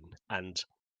Wilfred Owen, and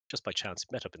just by chance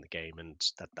met up in the game, and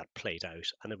that played out,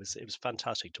 and it was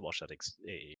fantastic to watch that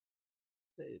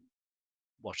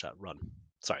watch that run.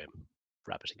 Sorry, I'm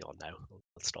rabbiting on now.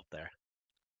 I'll stop there.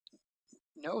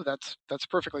 No, that's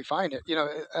perfectly fine.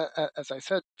 As I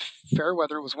said,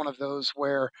 Fairweather was one of those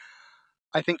where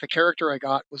I think the character I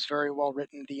got was very well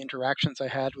written. The interactions I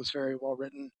had was very well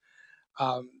written.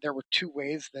 There were two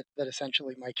ways that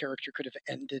essentially my character could have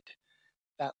ended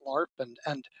that LARP,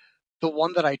 and the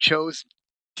one that I chose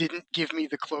didn't give me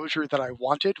the closure that I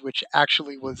wanted, which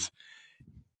actually was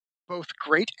both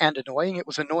great and annoying. It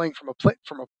was annoying from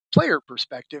a player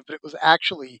perspective, but it was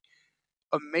actually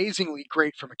amazingly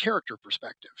great from a character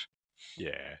perspective.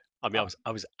 Yeah. I mean,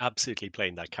 I was absolutely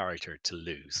playing that character to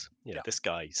lose. Yeah. This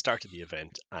guy started the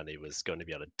event and he was going to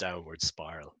be on a downward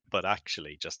spiral. But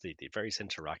actually, just the various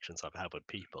interactions I've had with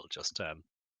people just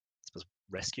suppose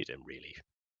rescued him, really.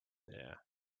 Yeah.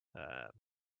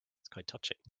 It's quite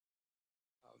touching.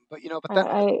 But then,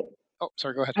 oh,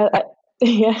 sorry, go ahead.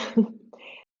 Yeah.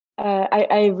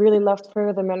 I really loved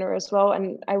Further Manor as well,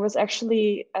 and I was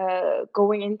actually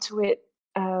going into it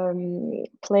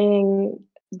playing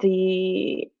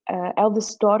the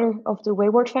eldest daughter of the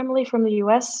Wayward family from the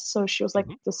US. So she was like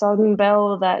the Southern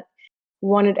Belle that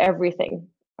wanted everything.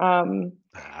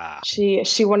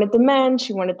 She wanted the man,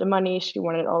 she wanted the money, she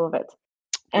wanted all of it.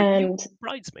 Were And you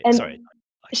bridesmaid? and Sorry.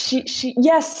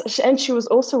 and she was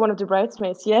also one of the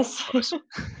bridesmaids. Yes.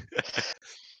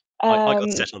 I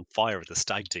got set on fire with a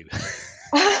stag do.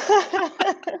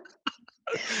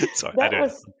 Sorry, that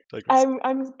was.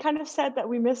 I'm kind of sad that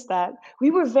we missed that. We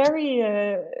were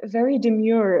very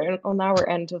demure on our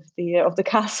end of the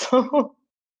castle.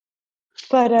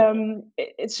 But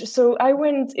it's just, so I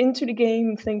went into the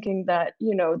game thinking that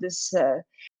this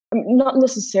not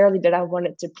necessarily that I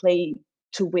wanted to play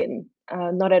to win,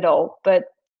 not at all. But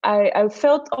I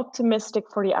felt optimistic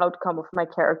for the outcome of my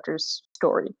character's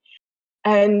story.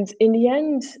 And in the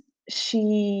end,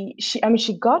 she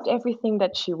got everything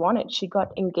that she wanted. She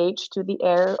got engaged to the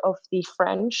heir of the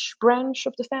French branch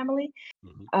of the family.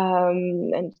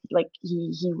 And like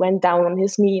he went down on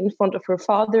his knee in front of her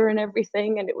father and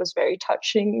everything, and it was very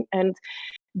touching. And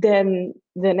then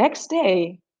the next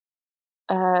day,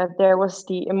 there was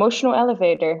the emotional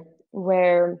elevator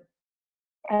where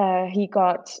he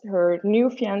got her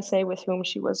new fiance with whom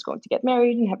she was going to get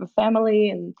married and have a family.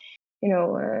 And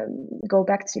go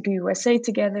back to the USA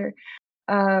together.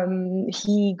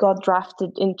 He got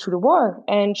drafted into the war,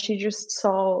 and she just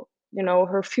saw,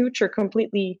 her future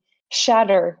completely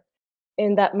shatter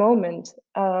in that moment.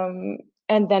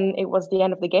 And then it was the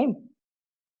end of the game.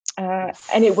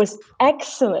 And it was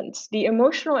excellent. The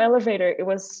emotional elevator, it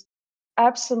was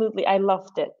absolutely, I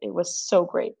loved it. It was so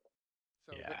great.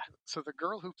 So Yeah. the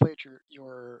girl who played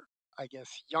your I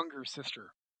guess younger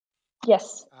sister,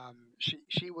 Yes.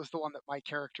 she was the one that my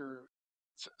character.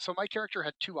 So my character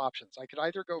had two options. I could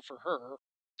either go for her,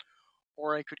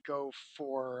 or I could go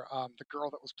for the girl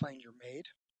that was playing your maid.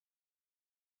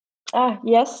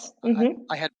 Yes.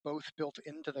 I had both built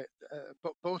into the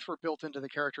both were built into the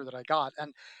character that I got,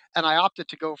 and I opted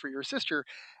to go for your sister,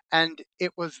 and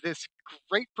it was this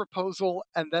great proposal,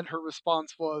 and then her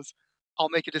response was, "I'll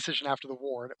make a decision after the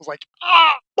war," and it was like,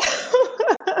 ah,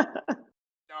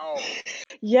 no,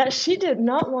 Yeah, she did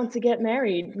not want to get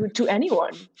married to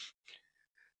anyone.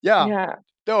 yeah, Yeah.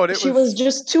 no, and it She was was,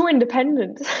 just too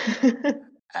independent.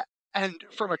 and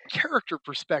from a character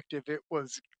perspective, it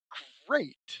was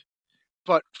great.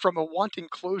 But from a wanting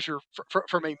closure,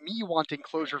 from a me wanting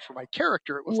closure for my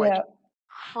character, it was like, Yeah.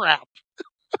 crap.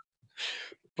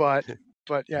 But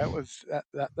yeah, it was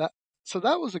that. So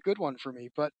that was a good one for me.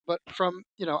 But from,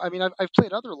 I mean, I've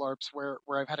played other LARPs where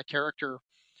I've had a character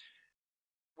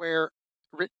where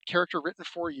character written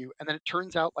for you, and then it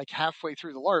turns out like halfway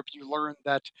through the LARP you learn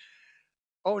that,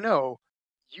 oh no,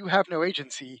 you have no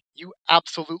agency. You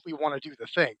absolutely want to do the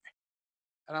thing,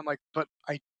 and I'm like, but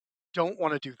I don't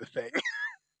want to do the thing,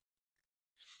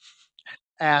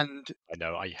 and I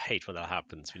know. I hate when that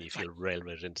happens, when you it's like, feel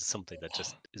railroaded into something that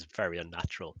just is very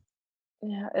unnatural.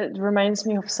 Yeah, it reminds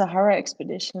me of Sahara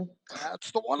Expedition.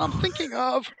 that's the one I'm thinking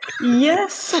of.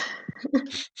 Yes.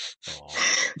 Oh,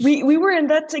 We were in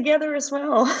that together as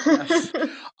well. Yes.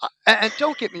 And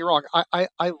don't get me wrong,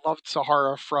 I loved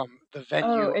Sahara from the Oh,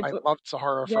 venue. I loved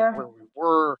Sahara from yeah, where we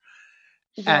were,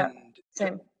 yeah, and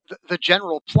same. the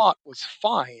general plot was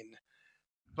fine.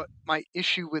 But my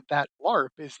issue with that LARP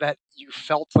is that you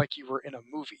felt like you were in a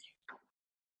movie,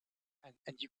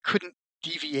 and you couldn't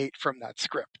deviate from that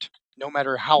script, no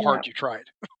matter how Yeah, hard you tried.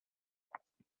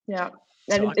 yeah.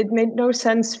 so And I, it made no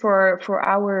sense for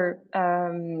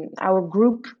our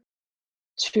group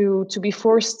to be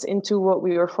forced into what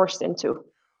we were forced into.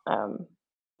 Um,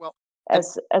 Well, and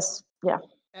as yeah.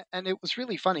 and it was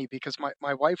really funny because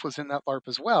my wife was in that LARP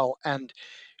as well, and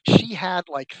she had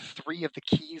like three of the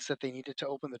keys that they needed to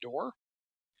open the door,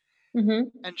 Hmm.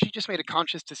 and she just made a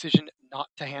conscious decision not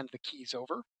to hand the keys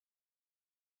over,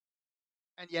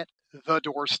 and yet the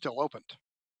door still opened.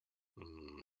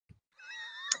 mm,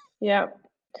 Yeah.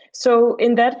 So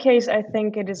in that case, I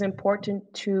think it is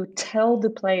important to tell the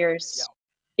Yeah, players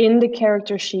in the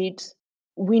character sheet,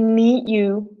 we need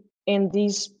you in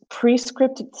these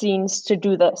pre-scripted scenes to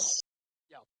do this.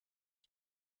 yeah,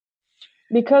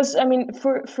 Because I mean,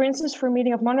 for instance, for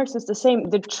Meeting of Monarchs, it's the same.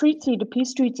 The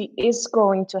peace treaty is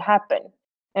going to happen,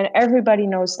 and everybody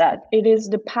knows that. It is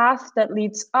the path that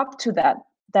leads up to that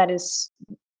that is,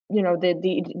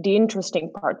 the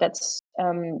interesting part.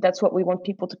 That's what we want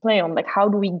people to play on. Like, how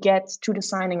do we get to the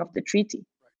signing of the treaty?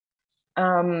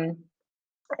 Um,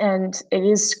 and it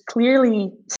is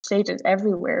clearly stated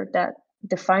everywhere that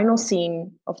the final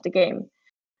scene of the game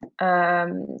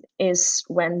is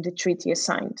when the treaty is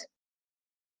signed.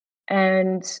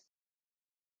 And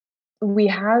we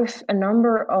have a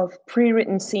number of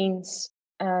pre-written scenes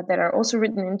that are also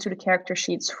written into the character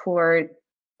sheets for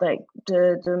like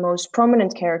the most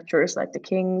prominent characters, like the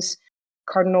kings,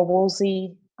 Cardinal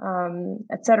Wolsey,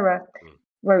 etc., mm,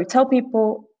 where we tell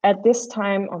people at this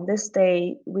time on this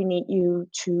day we need you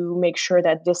to make sure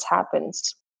that this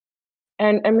happens.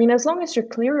 And I mean, as long as you're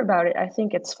clear about it, I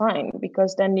think it's fine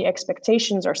because then the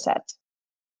expectations are set.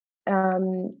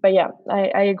 But yeah,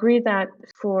 I agree that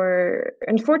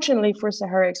unfortunately for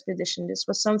Sahara Expedition, this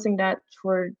was something that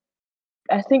for,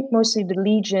 I think mostly the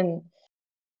Legion,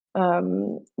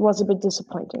 was a bit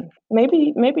disappointing.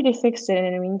 Maybe they fixed it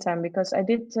in the meantime because I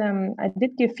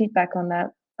did give feedback on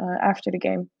that after the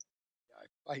game.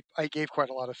 I gave quite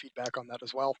a lot of feedback on that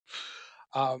as well.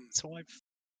 Um, so I've.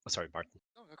 Oh, sorry, Martin.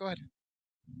 no, no, go ahead.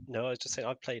 No, I was just saying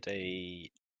I've played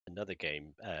another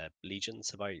game, Legion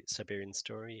Siberian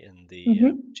Story in the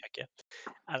Hmm. Czechia,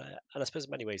 and I suppose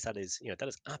in many ways that is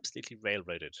absolutely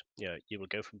railroaded. You will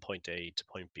go from point A to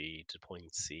point B to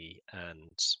point C, and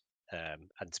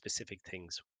specific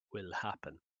things will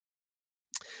happen.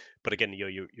 But again,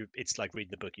 it's like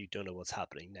reading the book. You don't know what's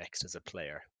happening next as a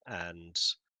player, and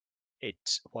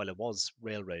while it was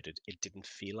railroaded, it didn't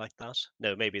feel like that.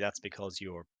 No, maybe that's because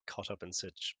you're caught up in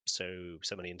so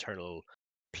many internal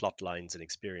plot lines and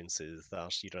experiences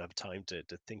that you don't have time to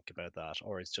think about that,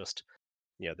 or it's just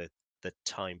the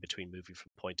time between moving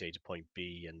from point A to point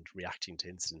B and reacting to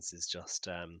incidents is just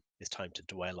is time to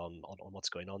dwell on what's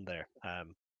going on there.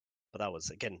 But that was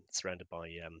again surrounded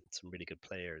by some really good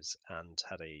players and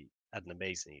had an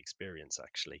amazing experience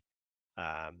actually.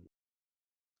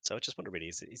 So I just wonder really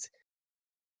is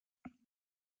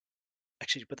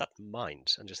actually with that in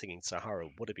mind, I'm just thinking Sahara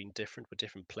would have been different with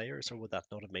different players, or would that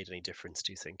not have made any difference?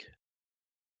 Do you think?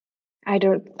 I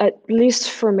don't, at least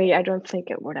for me, I don't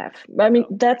think it would have. I mean,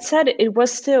 No, fair that enough. said, it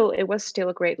was still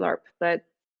a great LARP, but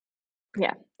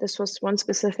yeah, this was one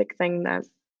specific thing that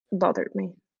bothered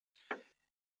me.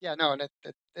 Yeah, no, and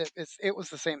it was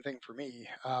the same thing for me.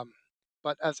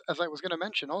 But as I was going to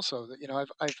mention also that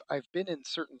I've been in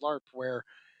certain LARP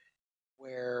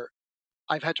where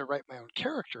I've had to write my own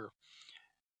character,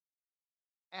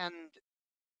 and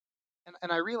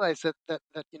and I realize that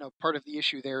part of the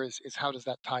issue there is how does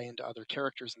that tie into other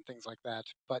characters and things like that.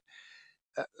 But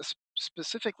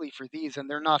specifically for these, and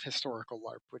they're not historical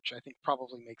LARP, which I think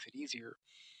probably makes it easier.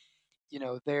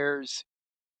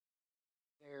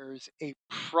 There's a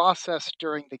process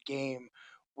during the game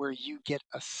where you get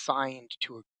assigned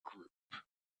to a group,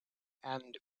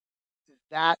 and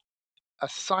that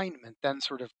assignment then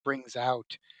sort of brings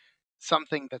out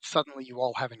something that suddenly you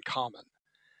all have in common.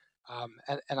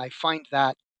 And I find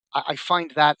that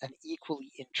an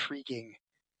equally intriguing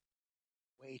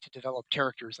way to develop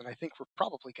characters, and I think we're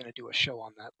probably going to do a show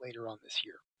on that later on this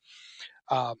year.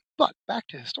 But back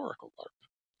to historical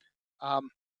LARP.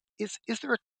 Is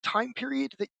there a time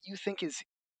period that you think is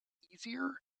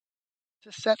easier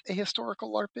to set a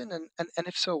historical LARP in, and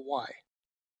if so, why?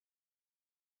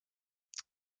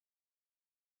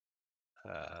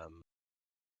 Um,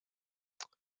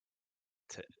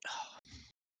 to,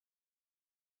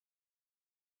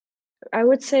 I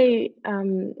would say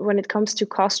when it comes to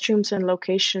costumes and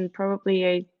location, probably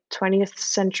a 20th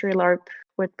century LARP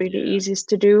would be the yeah, easiest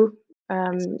to do,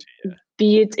 yeah.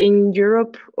 be it in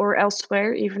Europe or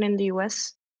elsewhere, even in the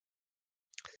US.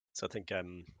 So I think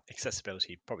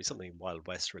accessibility, probably something Wild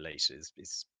West related,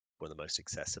 is one of the most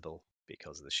accessible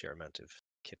because of the sheer amount of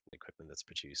kit and equipment that's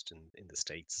produced in the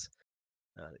States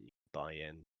that you buy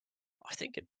in. I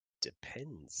think it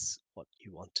depends what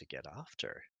you want to get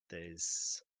after.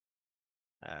 There's,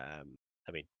 I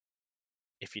mean,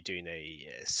 if you're doing a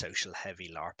social heavy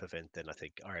LARP event, then I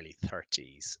think early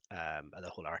 30s and the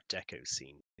whole Art Deco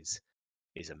scene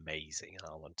is amazing. And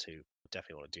I want to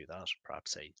definitely want to do that.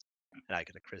 Perhaps an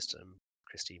Agatha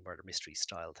Christie murder mystery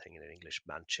style thing in an English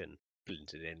mansion,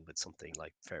 blended in with something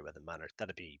like Fairweather Manor.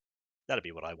 That'd be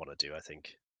what I want to do. I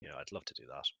think I'd love to do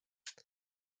that,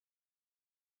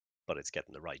 but it's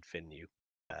getting the right venue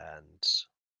and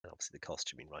obviously the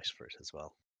costuming right for it as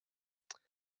well.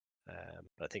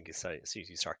 But I think as soon as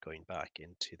you start going back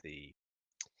into the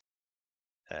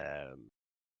um,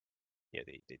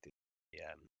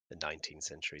 the 19th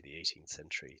century, the 18th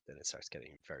century, then it starts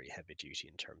getting very heavy duty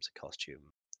in terms of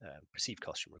costume, perceived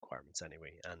costume requirements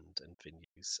anyway, and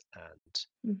venues, and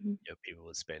Mm-hmm. people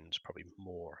will spend probably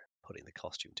more putting the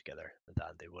costume together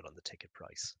than they would on the ticket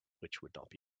price, which would not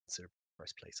be considered in the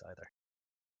first place either.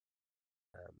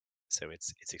 So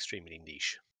it's extremely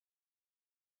niche.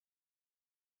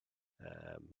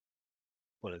 Um,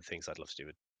 One of the things I'd love to do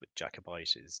with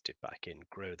Jacobite is dip back in,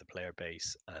 grow the player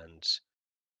base, and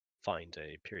find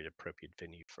a period appropriate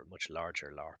venue for a much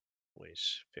larger LARP with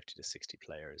 50 to 60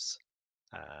 players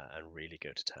and really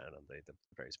go to town on the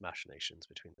various machinations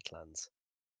between the clans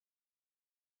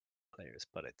players.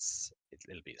 But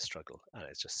it'll be a struggle, and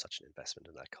it's just such an investment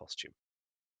in that costume.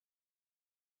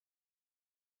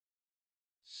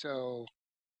 So,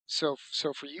 so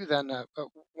for you then,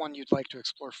 one you'd like to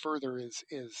explore further is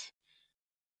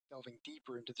delving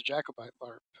deeper into the Jacobite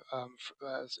LARP.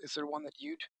 Is there one that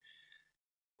you'd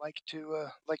like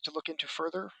to look into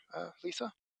further,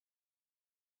 Lisa?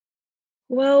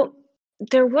 Well,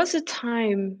 there was a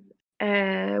time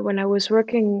when I was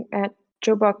working at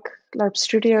Joe Buck LARP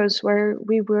Studios where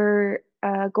we were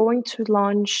going to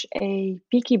launch a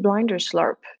Peaky Blinders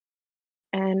LARP.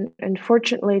 And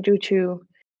unfortunately, due to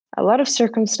a lot of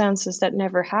circumstances, that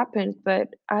never happened. But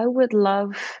I would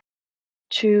love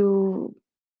to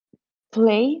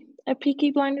play a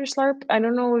Peaky Blinders LARP. I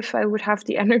don't know if I would have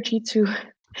the energy to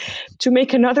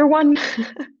make another one.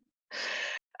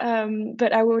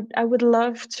 But I would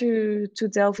love to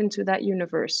delve into that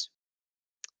universe.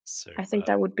 So, I think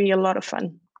that would be a lot of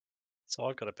fun. so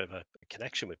I've got a bit of a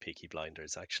connection with Peaky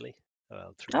Blinders actually,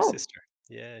 through my Oh, sister.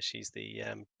 Yeah, she's the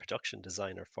production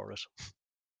designer for it.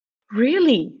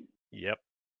 really? Yep,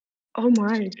 Oh she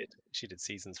my. did. She did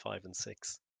seasons 5 and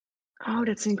 6. Oh,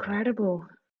 that's incredible.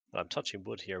 I'm touching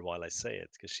wood here while I say it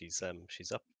because she's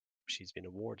up. She's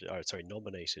been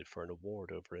nominated for an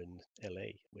award over in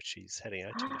LA, which she's heading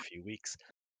out to in a few weeks.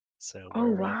 So Oh,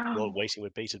 we're all wow. waiting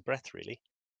with bated breath, really.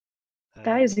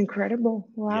 That is incredible.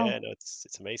 Yeah, Wow. no,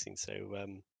 it's amazing. So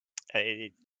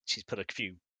she's put a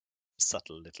few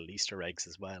subtle little Easter eggs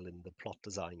as well in the plot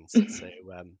designs. So I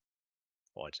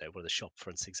don't know, one of the shop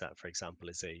fronts, for example,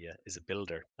 is a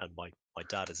builder, and my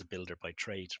dad is a builder by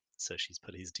trade, so she's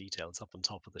put his details up on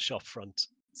top of the shop front,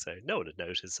 so no one would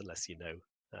notice unless you know.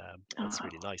 That's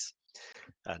really nice,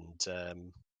 and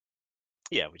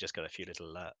yeah, we just got a few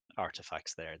little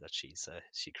artifacts there that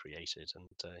she created and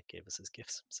gave us as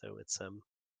gifts. So it's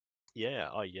yeah,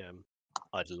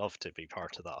 I'd love to be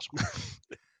part of that.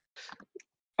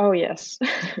 Oh, yes.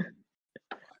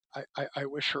 I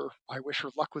wish her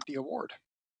luck with the award.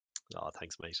 Oh,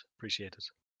 thanks, mate. Appreciate it.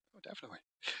 Oh, definitely.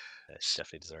 She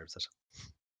definitely deserves it.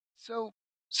 So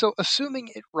assuming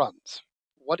it runs,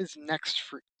 what is next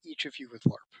for each of you with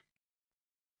LARP?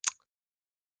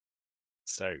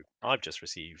 So I've just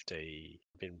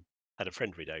had a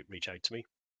friend reach out to me,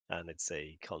 and it's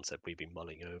a concept we've been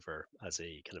mulling over as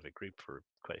a kind of a group for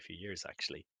quite a few years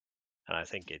actually, and I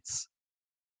think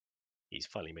he's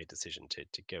finally made the decision to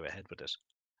go ahead with it.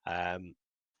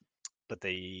 But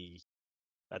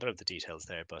I don't have the details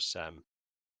there, but certainly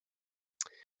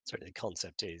the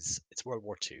concept is it's World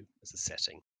War II as a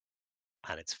setting,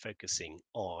 and it's focusing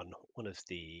on one of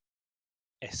the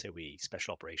SOE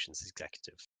Special Operations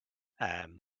Executive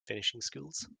finishing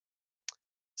schools.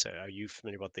 So, are you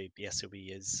familiar what the SOE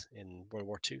is in World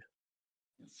War II?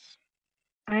 Yes.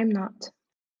 I'm not.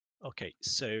 Okay,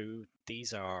 so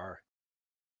these are,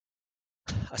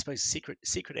 I suppose,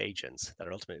 secret agents that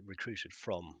are ultimately recruited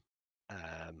from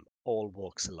all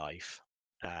walks of life,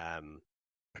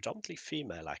 predominantly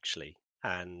female actually,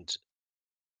 and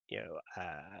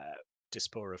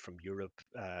diaspora from Europe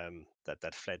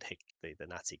that fled the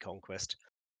Nazi conquest.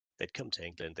 They'd come to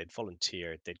England, they'd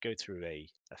volunteer, they'd go through a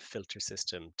filter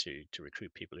system to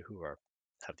recruit people who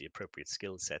have the appropriate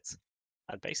skill sets,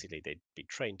 and basically they'd be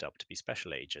trained up to be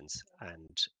special agents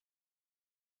and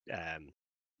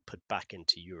put back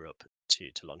into Europe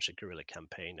to launch a guerrilla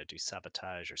campaign or do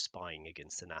sabotage or spying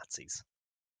against the Nazis.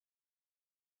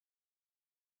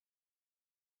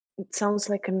 It sounds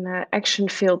like an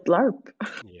action-filled LARP.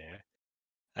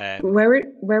 Yeah.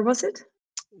 Where was it?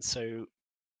 So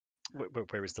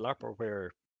where is the LARP, or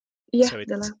where? Yeah, So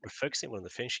the LARP. we're focusing on one of the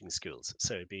finishing schools.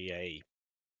 So it'd be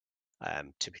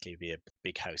typically be a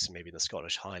big house, maybe in the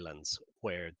Scottish Highlands,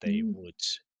 where they would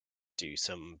do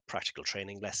some practical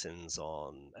training lessons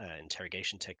on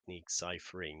interrogation techniques,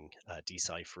 ciphering,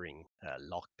 deciphering,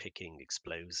 lock picking,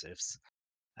 explosives,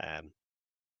 um,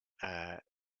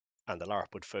 and the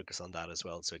LARP would focus on that as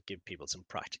well. So it'd give people some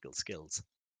practical skills,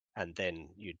 and then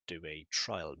you'd do a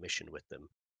trial mission with them,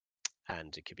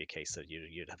 and it could be a case that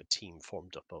you'd have a team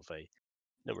formed up of a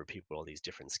number of people with all these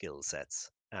different skill sets,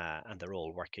 and they're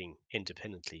all working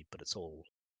independently, but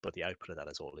the output of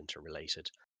that is all interrelated.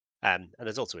 And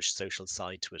there's also a social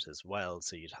side to it as well.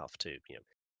 So you'd have to,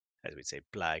 as we'd say,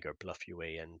 blag or bluff your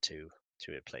way into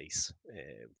a place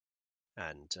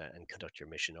and conduct your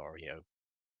mission, or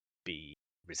be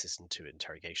resistant to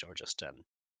interrogation, or just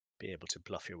be able to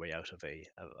bluff your way out of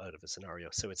a scenario.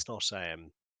 So it's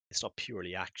not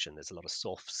purely action. There's a lot of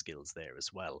soft skills there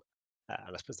as well.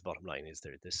 And I suppose the bottom line is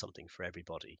there's something for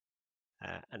everybody.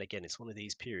 And again, it's one of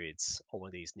these periods or one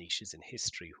of these niches in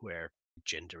history where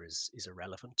gender is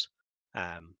irrelevant,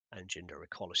 and gender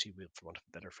equality, for want of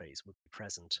a better phrase, would be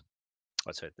present.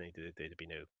 Or certainly there'd be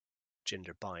no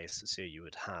gender bias. So you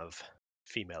would have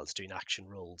females doing action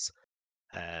roles,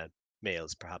 uh,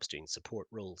 males perhaps doing support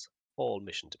roles, all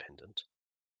mission dependent.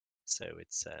 So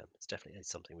it's definitely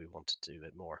something we want to do a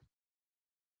bit more.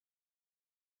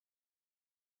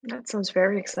 That sounds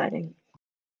very exciting.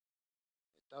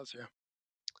 It does, yeah.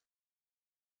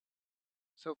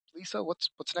 So, Lisa, what's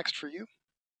next for you?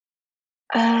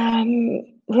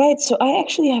 Right, so I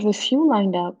actually have a few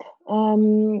lined up.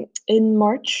 In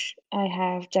March, I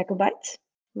have Jacobite,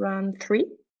 round 3.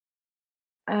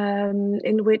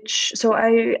 In which, so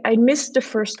I missed the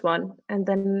first one, and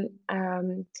then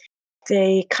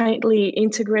they kindly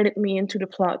integrated me into the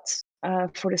plot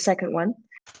for the second one.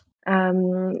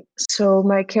 So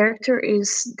my character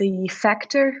is the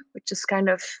factor, which is kind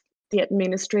of the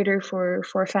administrator for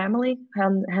a family,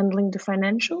 handling the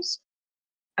financials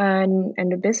and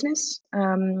the business.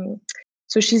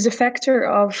 So she's a factor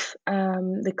of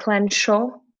the clan Shaw,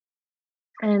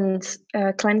 and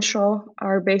clan Shaw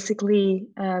are basically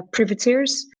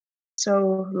privateers,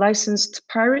 so licensed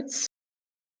pirates.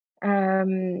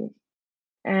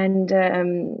 and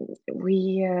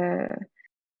we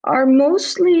are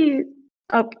mostly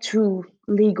up to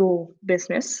legal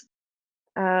business,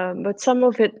 but some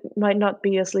of it might not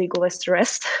be as legal as the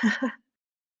rest.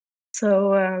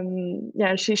 So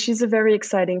yeah, she's a very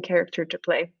exciting character to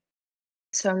play.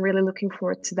 So I'm really looking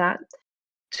forward to that,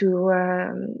 to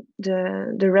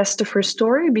the rest of her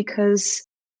story, because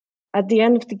at the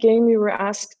end of the game we were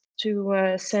asked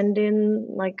to send in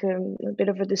like a bit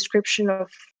of a description of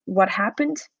what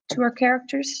happened to our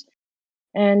characters.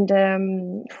 And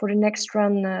for the next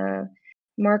run,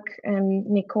 Mark and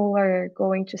Nicole are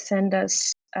going to send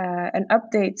us an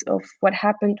update of what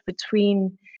happened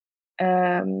between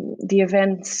the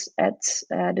events at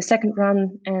the second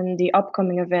run and the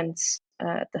upcoming events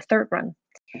at the third run.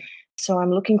 So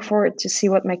I'm looking forward to see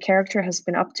what my character has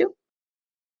been up to.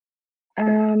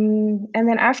 And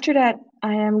then after that,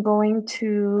 I am going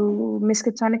to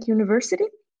Miskatonic University.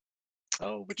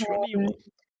 Oh, which run are you on?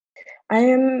 I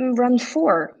am run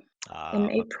 4 in Ah,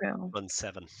 April. run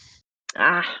 7.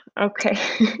 Okay.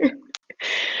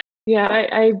 Yeah,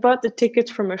 I bought the ticket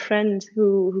from a friend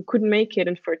who couldn't make it,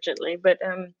 unfortunately. But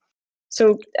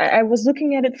so I was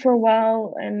looking at it for a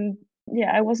while, and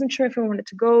yeah, I wasn't sure if I wanted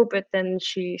to go, but then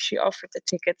she offered the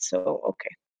ticket, so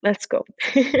okay, let's go.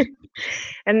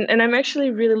 And I'm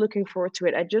actually really looking forward to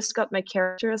it. I just got my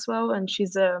character as well, and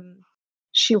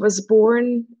she was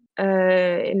born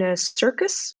in a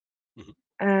circus.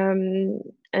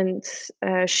 And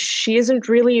she isn't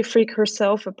really a freak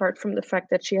herself, apart from the fact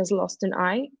that she has lost an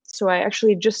eye. So I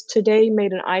actually just today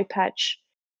made an eye patch,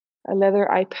 a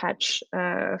leather eye patch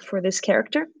for this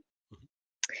character.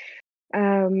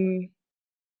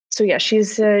 So yeah,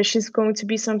 she's going to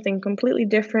be something completely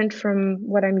different from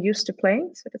what I'm used to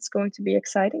playing. So it's going to be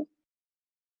exciting.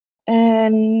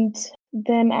 And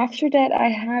then after that, I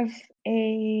have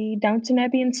a Downton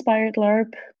Abbey inspired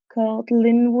LARP called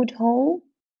Linwood Hall.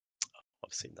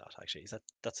 I've seen that actually.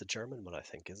 That's a German one, I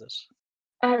think, is it?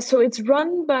 So it's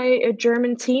run by a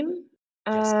German team,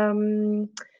 Yes.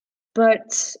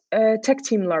 but Tech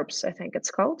Team LARPs, I think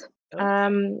it's called.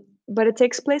 Okay. But it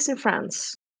takes place in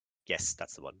France. Yes,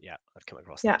 that's the one. Yeah, I've come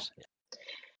across Yeah. that. Yeah.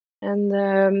 And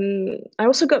I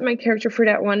also got my character for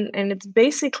that one. And it's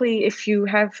basically, if you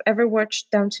have ever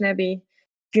watched Downton Abbey,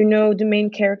 you know the main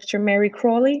character, Mary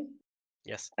Crawley.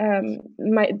 Yes.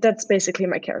 That's basically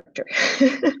my character.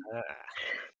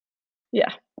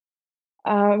 Yeah.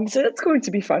 So that's going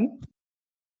to be fun.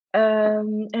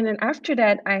 And then after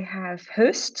that, I have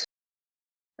Host,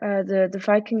 the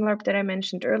Viking LARP that I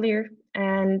mentioned earlier,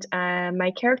 and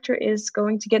my character is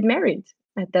going to get married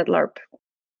at that LARP.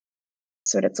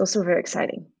 So that's also very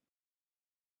exciting.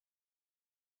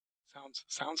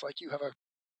 Sounds like you have a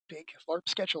big LARP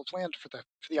schedule planned for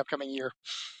the upcoming year.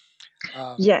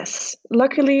 Yes,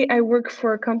 luckily I work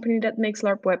for a company that makes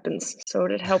LARP weapons, so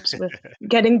that helps with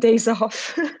getting days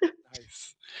off.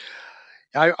 Nice.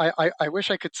 I wish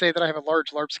I could say that I have a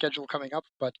large LARP schedule coming up,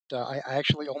 but I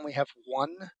actually only have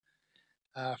one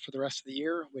for the rest of the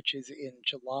year, which is in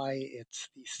July. It's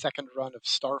the second run of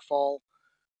Starfall,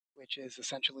 which is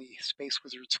essentially Space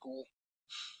Wizard School.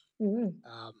 And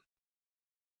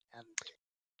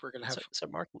we're going to have. So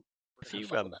Martin, a few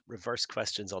reverse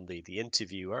questions on the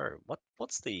interviewer.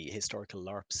 What's the historical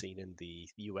LARP scene in the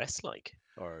US like?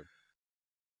 Or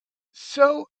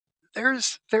so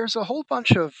there's a whole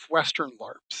bunch of Western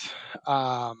LARPs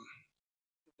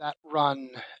that run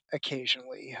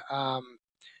occasionally.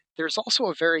 There's also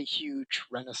a very huge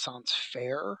Renaissance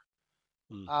fair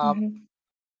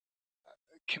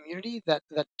community that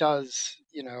does,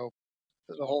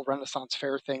 the whole Renaissance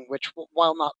fair thing, which,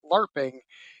 while not LARPing,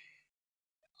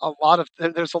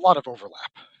 there's a lot of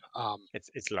overlap.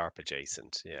 It's LARP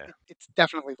adjacent, yeah. It's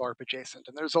definitely LARP adjacent,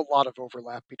 and there's a lot of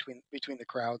overlap between the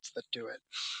crowds that do it.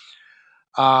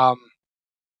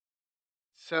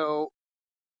 So,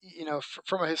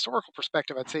 from a historical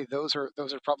perspective, I'd say those are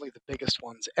probably the biggest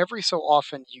ones. Every so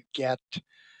often, you get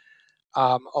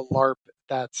a LARP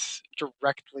that's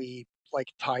directly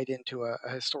tied into a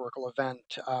historical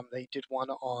event. They did one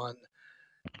on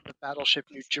the battleship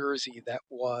New Jersey that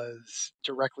was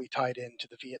directly tied into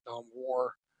the Vietnam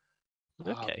War.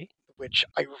 Okay. Which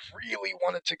I really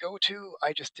wanted to go to.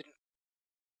 I just didn't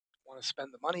want to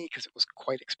spend the money because it was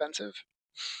quite expensive.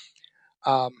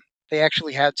 They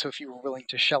actually had, so if you were willing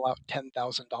to shell out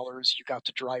 $10,000, you got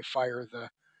to dry fire the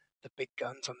big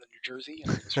guns on the New Jersey,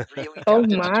 and I was really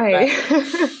tempted to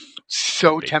do that.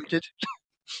 So tempted.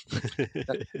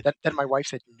 Then my wife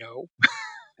said no.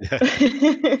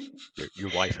 Your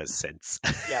wife has sense.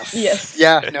 Yes. Yes.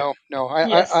 Yeah. No.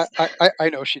 Yes. I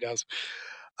know she does.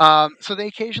 So they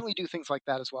occasionally do things like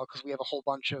that as well, because we have a whole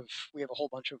bunch of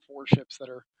warships that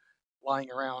are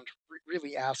lying around,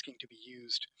 really asking to be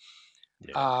used.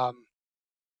 Yeah. Um,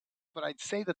 but I'd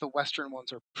say that the Western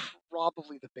ones are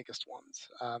probably the biggest ones.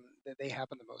 That they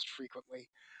happen the most frequently.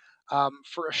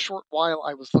 For a short while,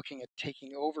 I was looking at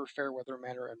taking over Fairweather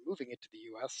Manor and moving it to the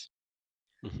U.S.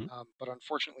 Hmm. But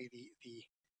unfortunately, the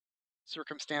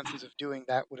circumstances of doing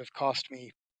that would have cost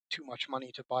me too much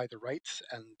money to buy the rights,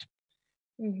 and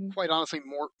Hmm. quite honestly,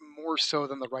 more so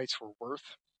than the rights were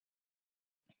worth.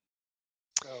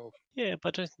 So Yeah,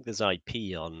 but I think there's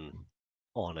IP on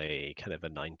a kind of a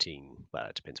 19. Well,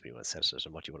 it depends what you want to set it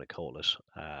and what you want to call it.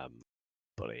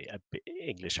 But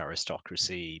English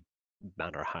aristocracy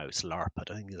manor house LARP. I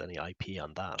don't think there's any IP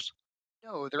on that.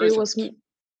 no, there It isn't. was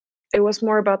it was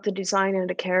more about the design and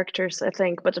the characters, I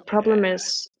think. But the problem Yeah,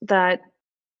 is that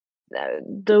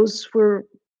those were,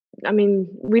 I mean,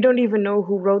 we don't even know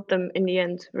who wrote them in the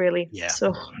end, really. yeah,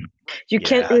 So Right. you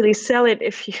can't yeah. really sell it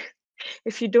if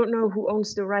you don't know who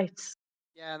owns the rights.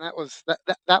 Yeah, and that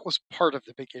was part of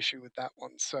the big issue with that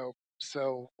one. So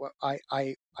what I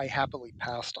happily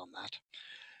passed on that.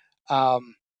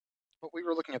 But we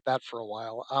were looking at that for a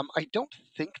while. I don't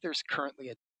think there's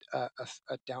currently a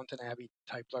Downton Abbey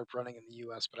type LARP running in the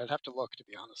U.S., but I'd have to look, to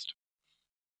be honest.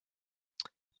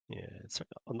 Yeah,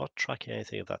 I'm not tracking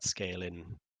anything of that scale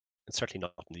and certainly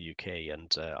not in the UK,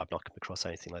 and I've not come across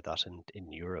anything like that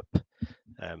in Europe.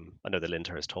 I know the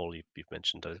Lyndhurst Hall you've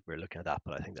mentioned. We're looking at that,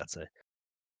 but I think that's a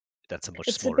much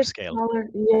It's a smaller bit scale. smaller.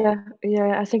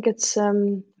 Yeah. I think it's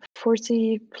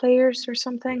 40 players or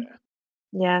something.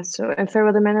 Yeah, Yeah. So and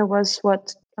Fairweather Manor was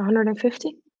what,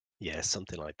 150? yeah,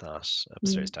 something like that,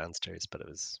 upstairs, Mm. downstairs. But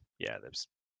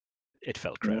it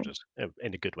felt Yeah. crowded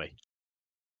in a good way.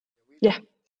 We've Yeah.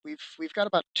 we've got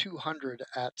about 200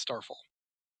 at Starfall.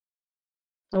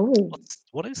 Oh.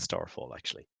 What is Starfall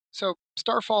actually? So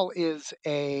Starfall is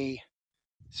a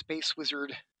space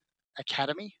wizard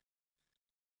academy,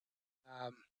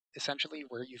 um, essentially,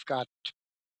 where you've got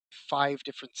 5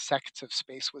 different sects of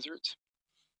space wizards,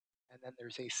 and then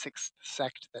there's a 6th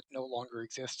sect that no longer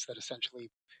exists. That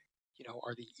essentially,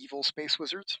 are the evil space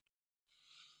wizards.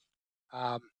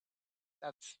 Um,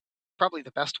 that's probably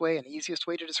the best way and easiest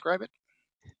way to describe it.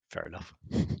 Fair enough.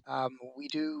 We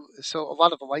do so a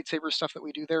lot of the lightsaber stuff that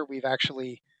we do there. They've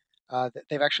actually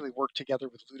worked together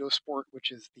with Ludosport,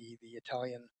 which is the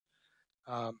Italian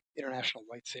international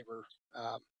lightsaber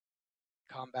um,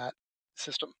 combat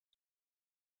system.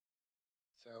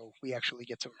 So we actually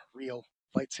get some real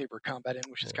lightsaber combat in,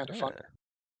 which is kind of fun.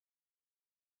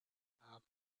 Ah, Um,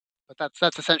 but that's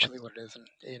what? essentially what it is, and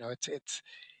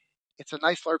it's a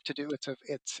nice LARP to do. It's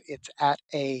at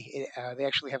they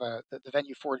actually have the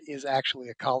venue for it is actually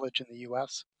a college in the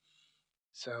U.S.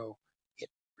 So it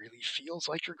really feels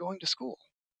like you're going to school.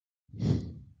 You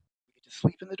get to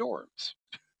sleep in the dorms,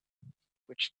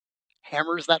 which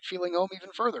hammers that feeling home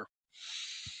even further.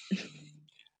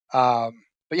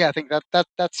 But yeah, I think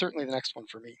that's certainly the next one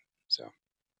for me. So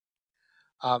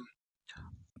um,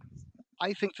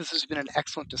 I think this has been an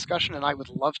excellent discussion, and I would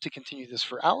love to continue this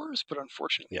for hours, but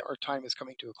unfortunately, Yeah, our time is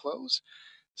coming to a close.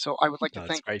 So I would like to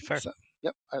that's thank very fair. Lisa.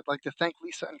 Yep, I'd like to thank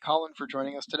Lisa and Colin for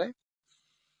joining us today.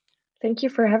 Thank you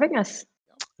for having us.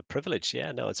 A privilege.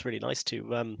 Yeah, no, it's really nice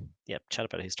to chat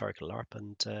about historical LARP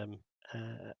and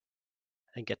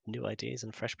get new ideas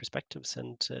and fresh perspectives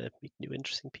and meet new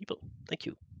interesting people. Thank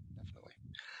you. Definitely.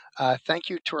 Thank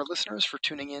you to our listeners for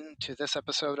tuning in to this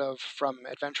episode of From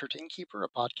Adventure to Innkeeper, a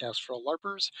podcast for all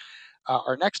LARPers.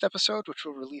 Our next episode, which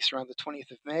will release around the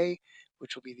 20th of May,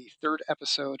 which will be the 3rd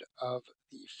episode of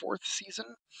the 4th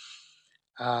season.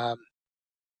 Um,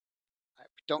 I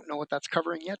don't know what that's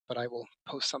covering yet, but I will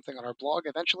post something on our blog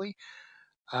eventually.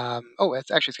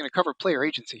 It's going to cover player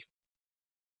agency.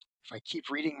 If I keep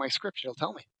reading my script, it'll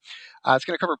tell me. It's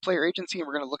going to cover player agency, and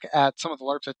we're going to look at some of the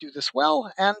LARPs that do this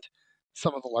well and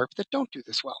some of the LARP that don't do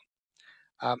this well.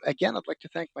 Again, I'd like to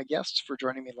thank my guests for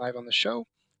joining me live on the show.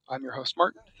 I'm your host,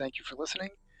 Martin. Thank you for listening.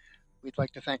 We'd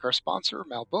like to thank our sponsor,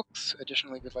 Mal Books.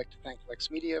 Additionally, we'd like to thank Lex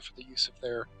Media for the use of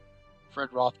their Fred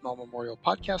Rothmel Memorial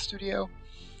Podcast Studio.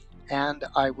 And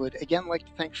I would again like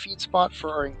to thank FeedSpot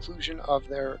for our inclusion of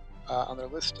their on their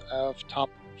list of top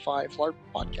 5 LARP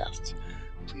podcasts.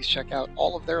 Please check out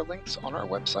all of their links on our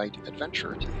website,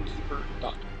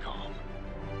 adventuretoinnkeeper.com.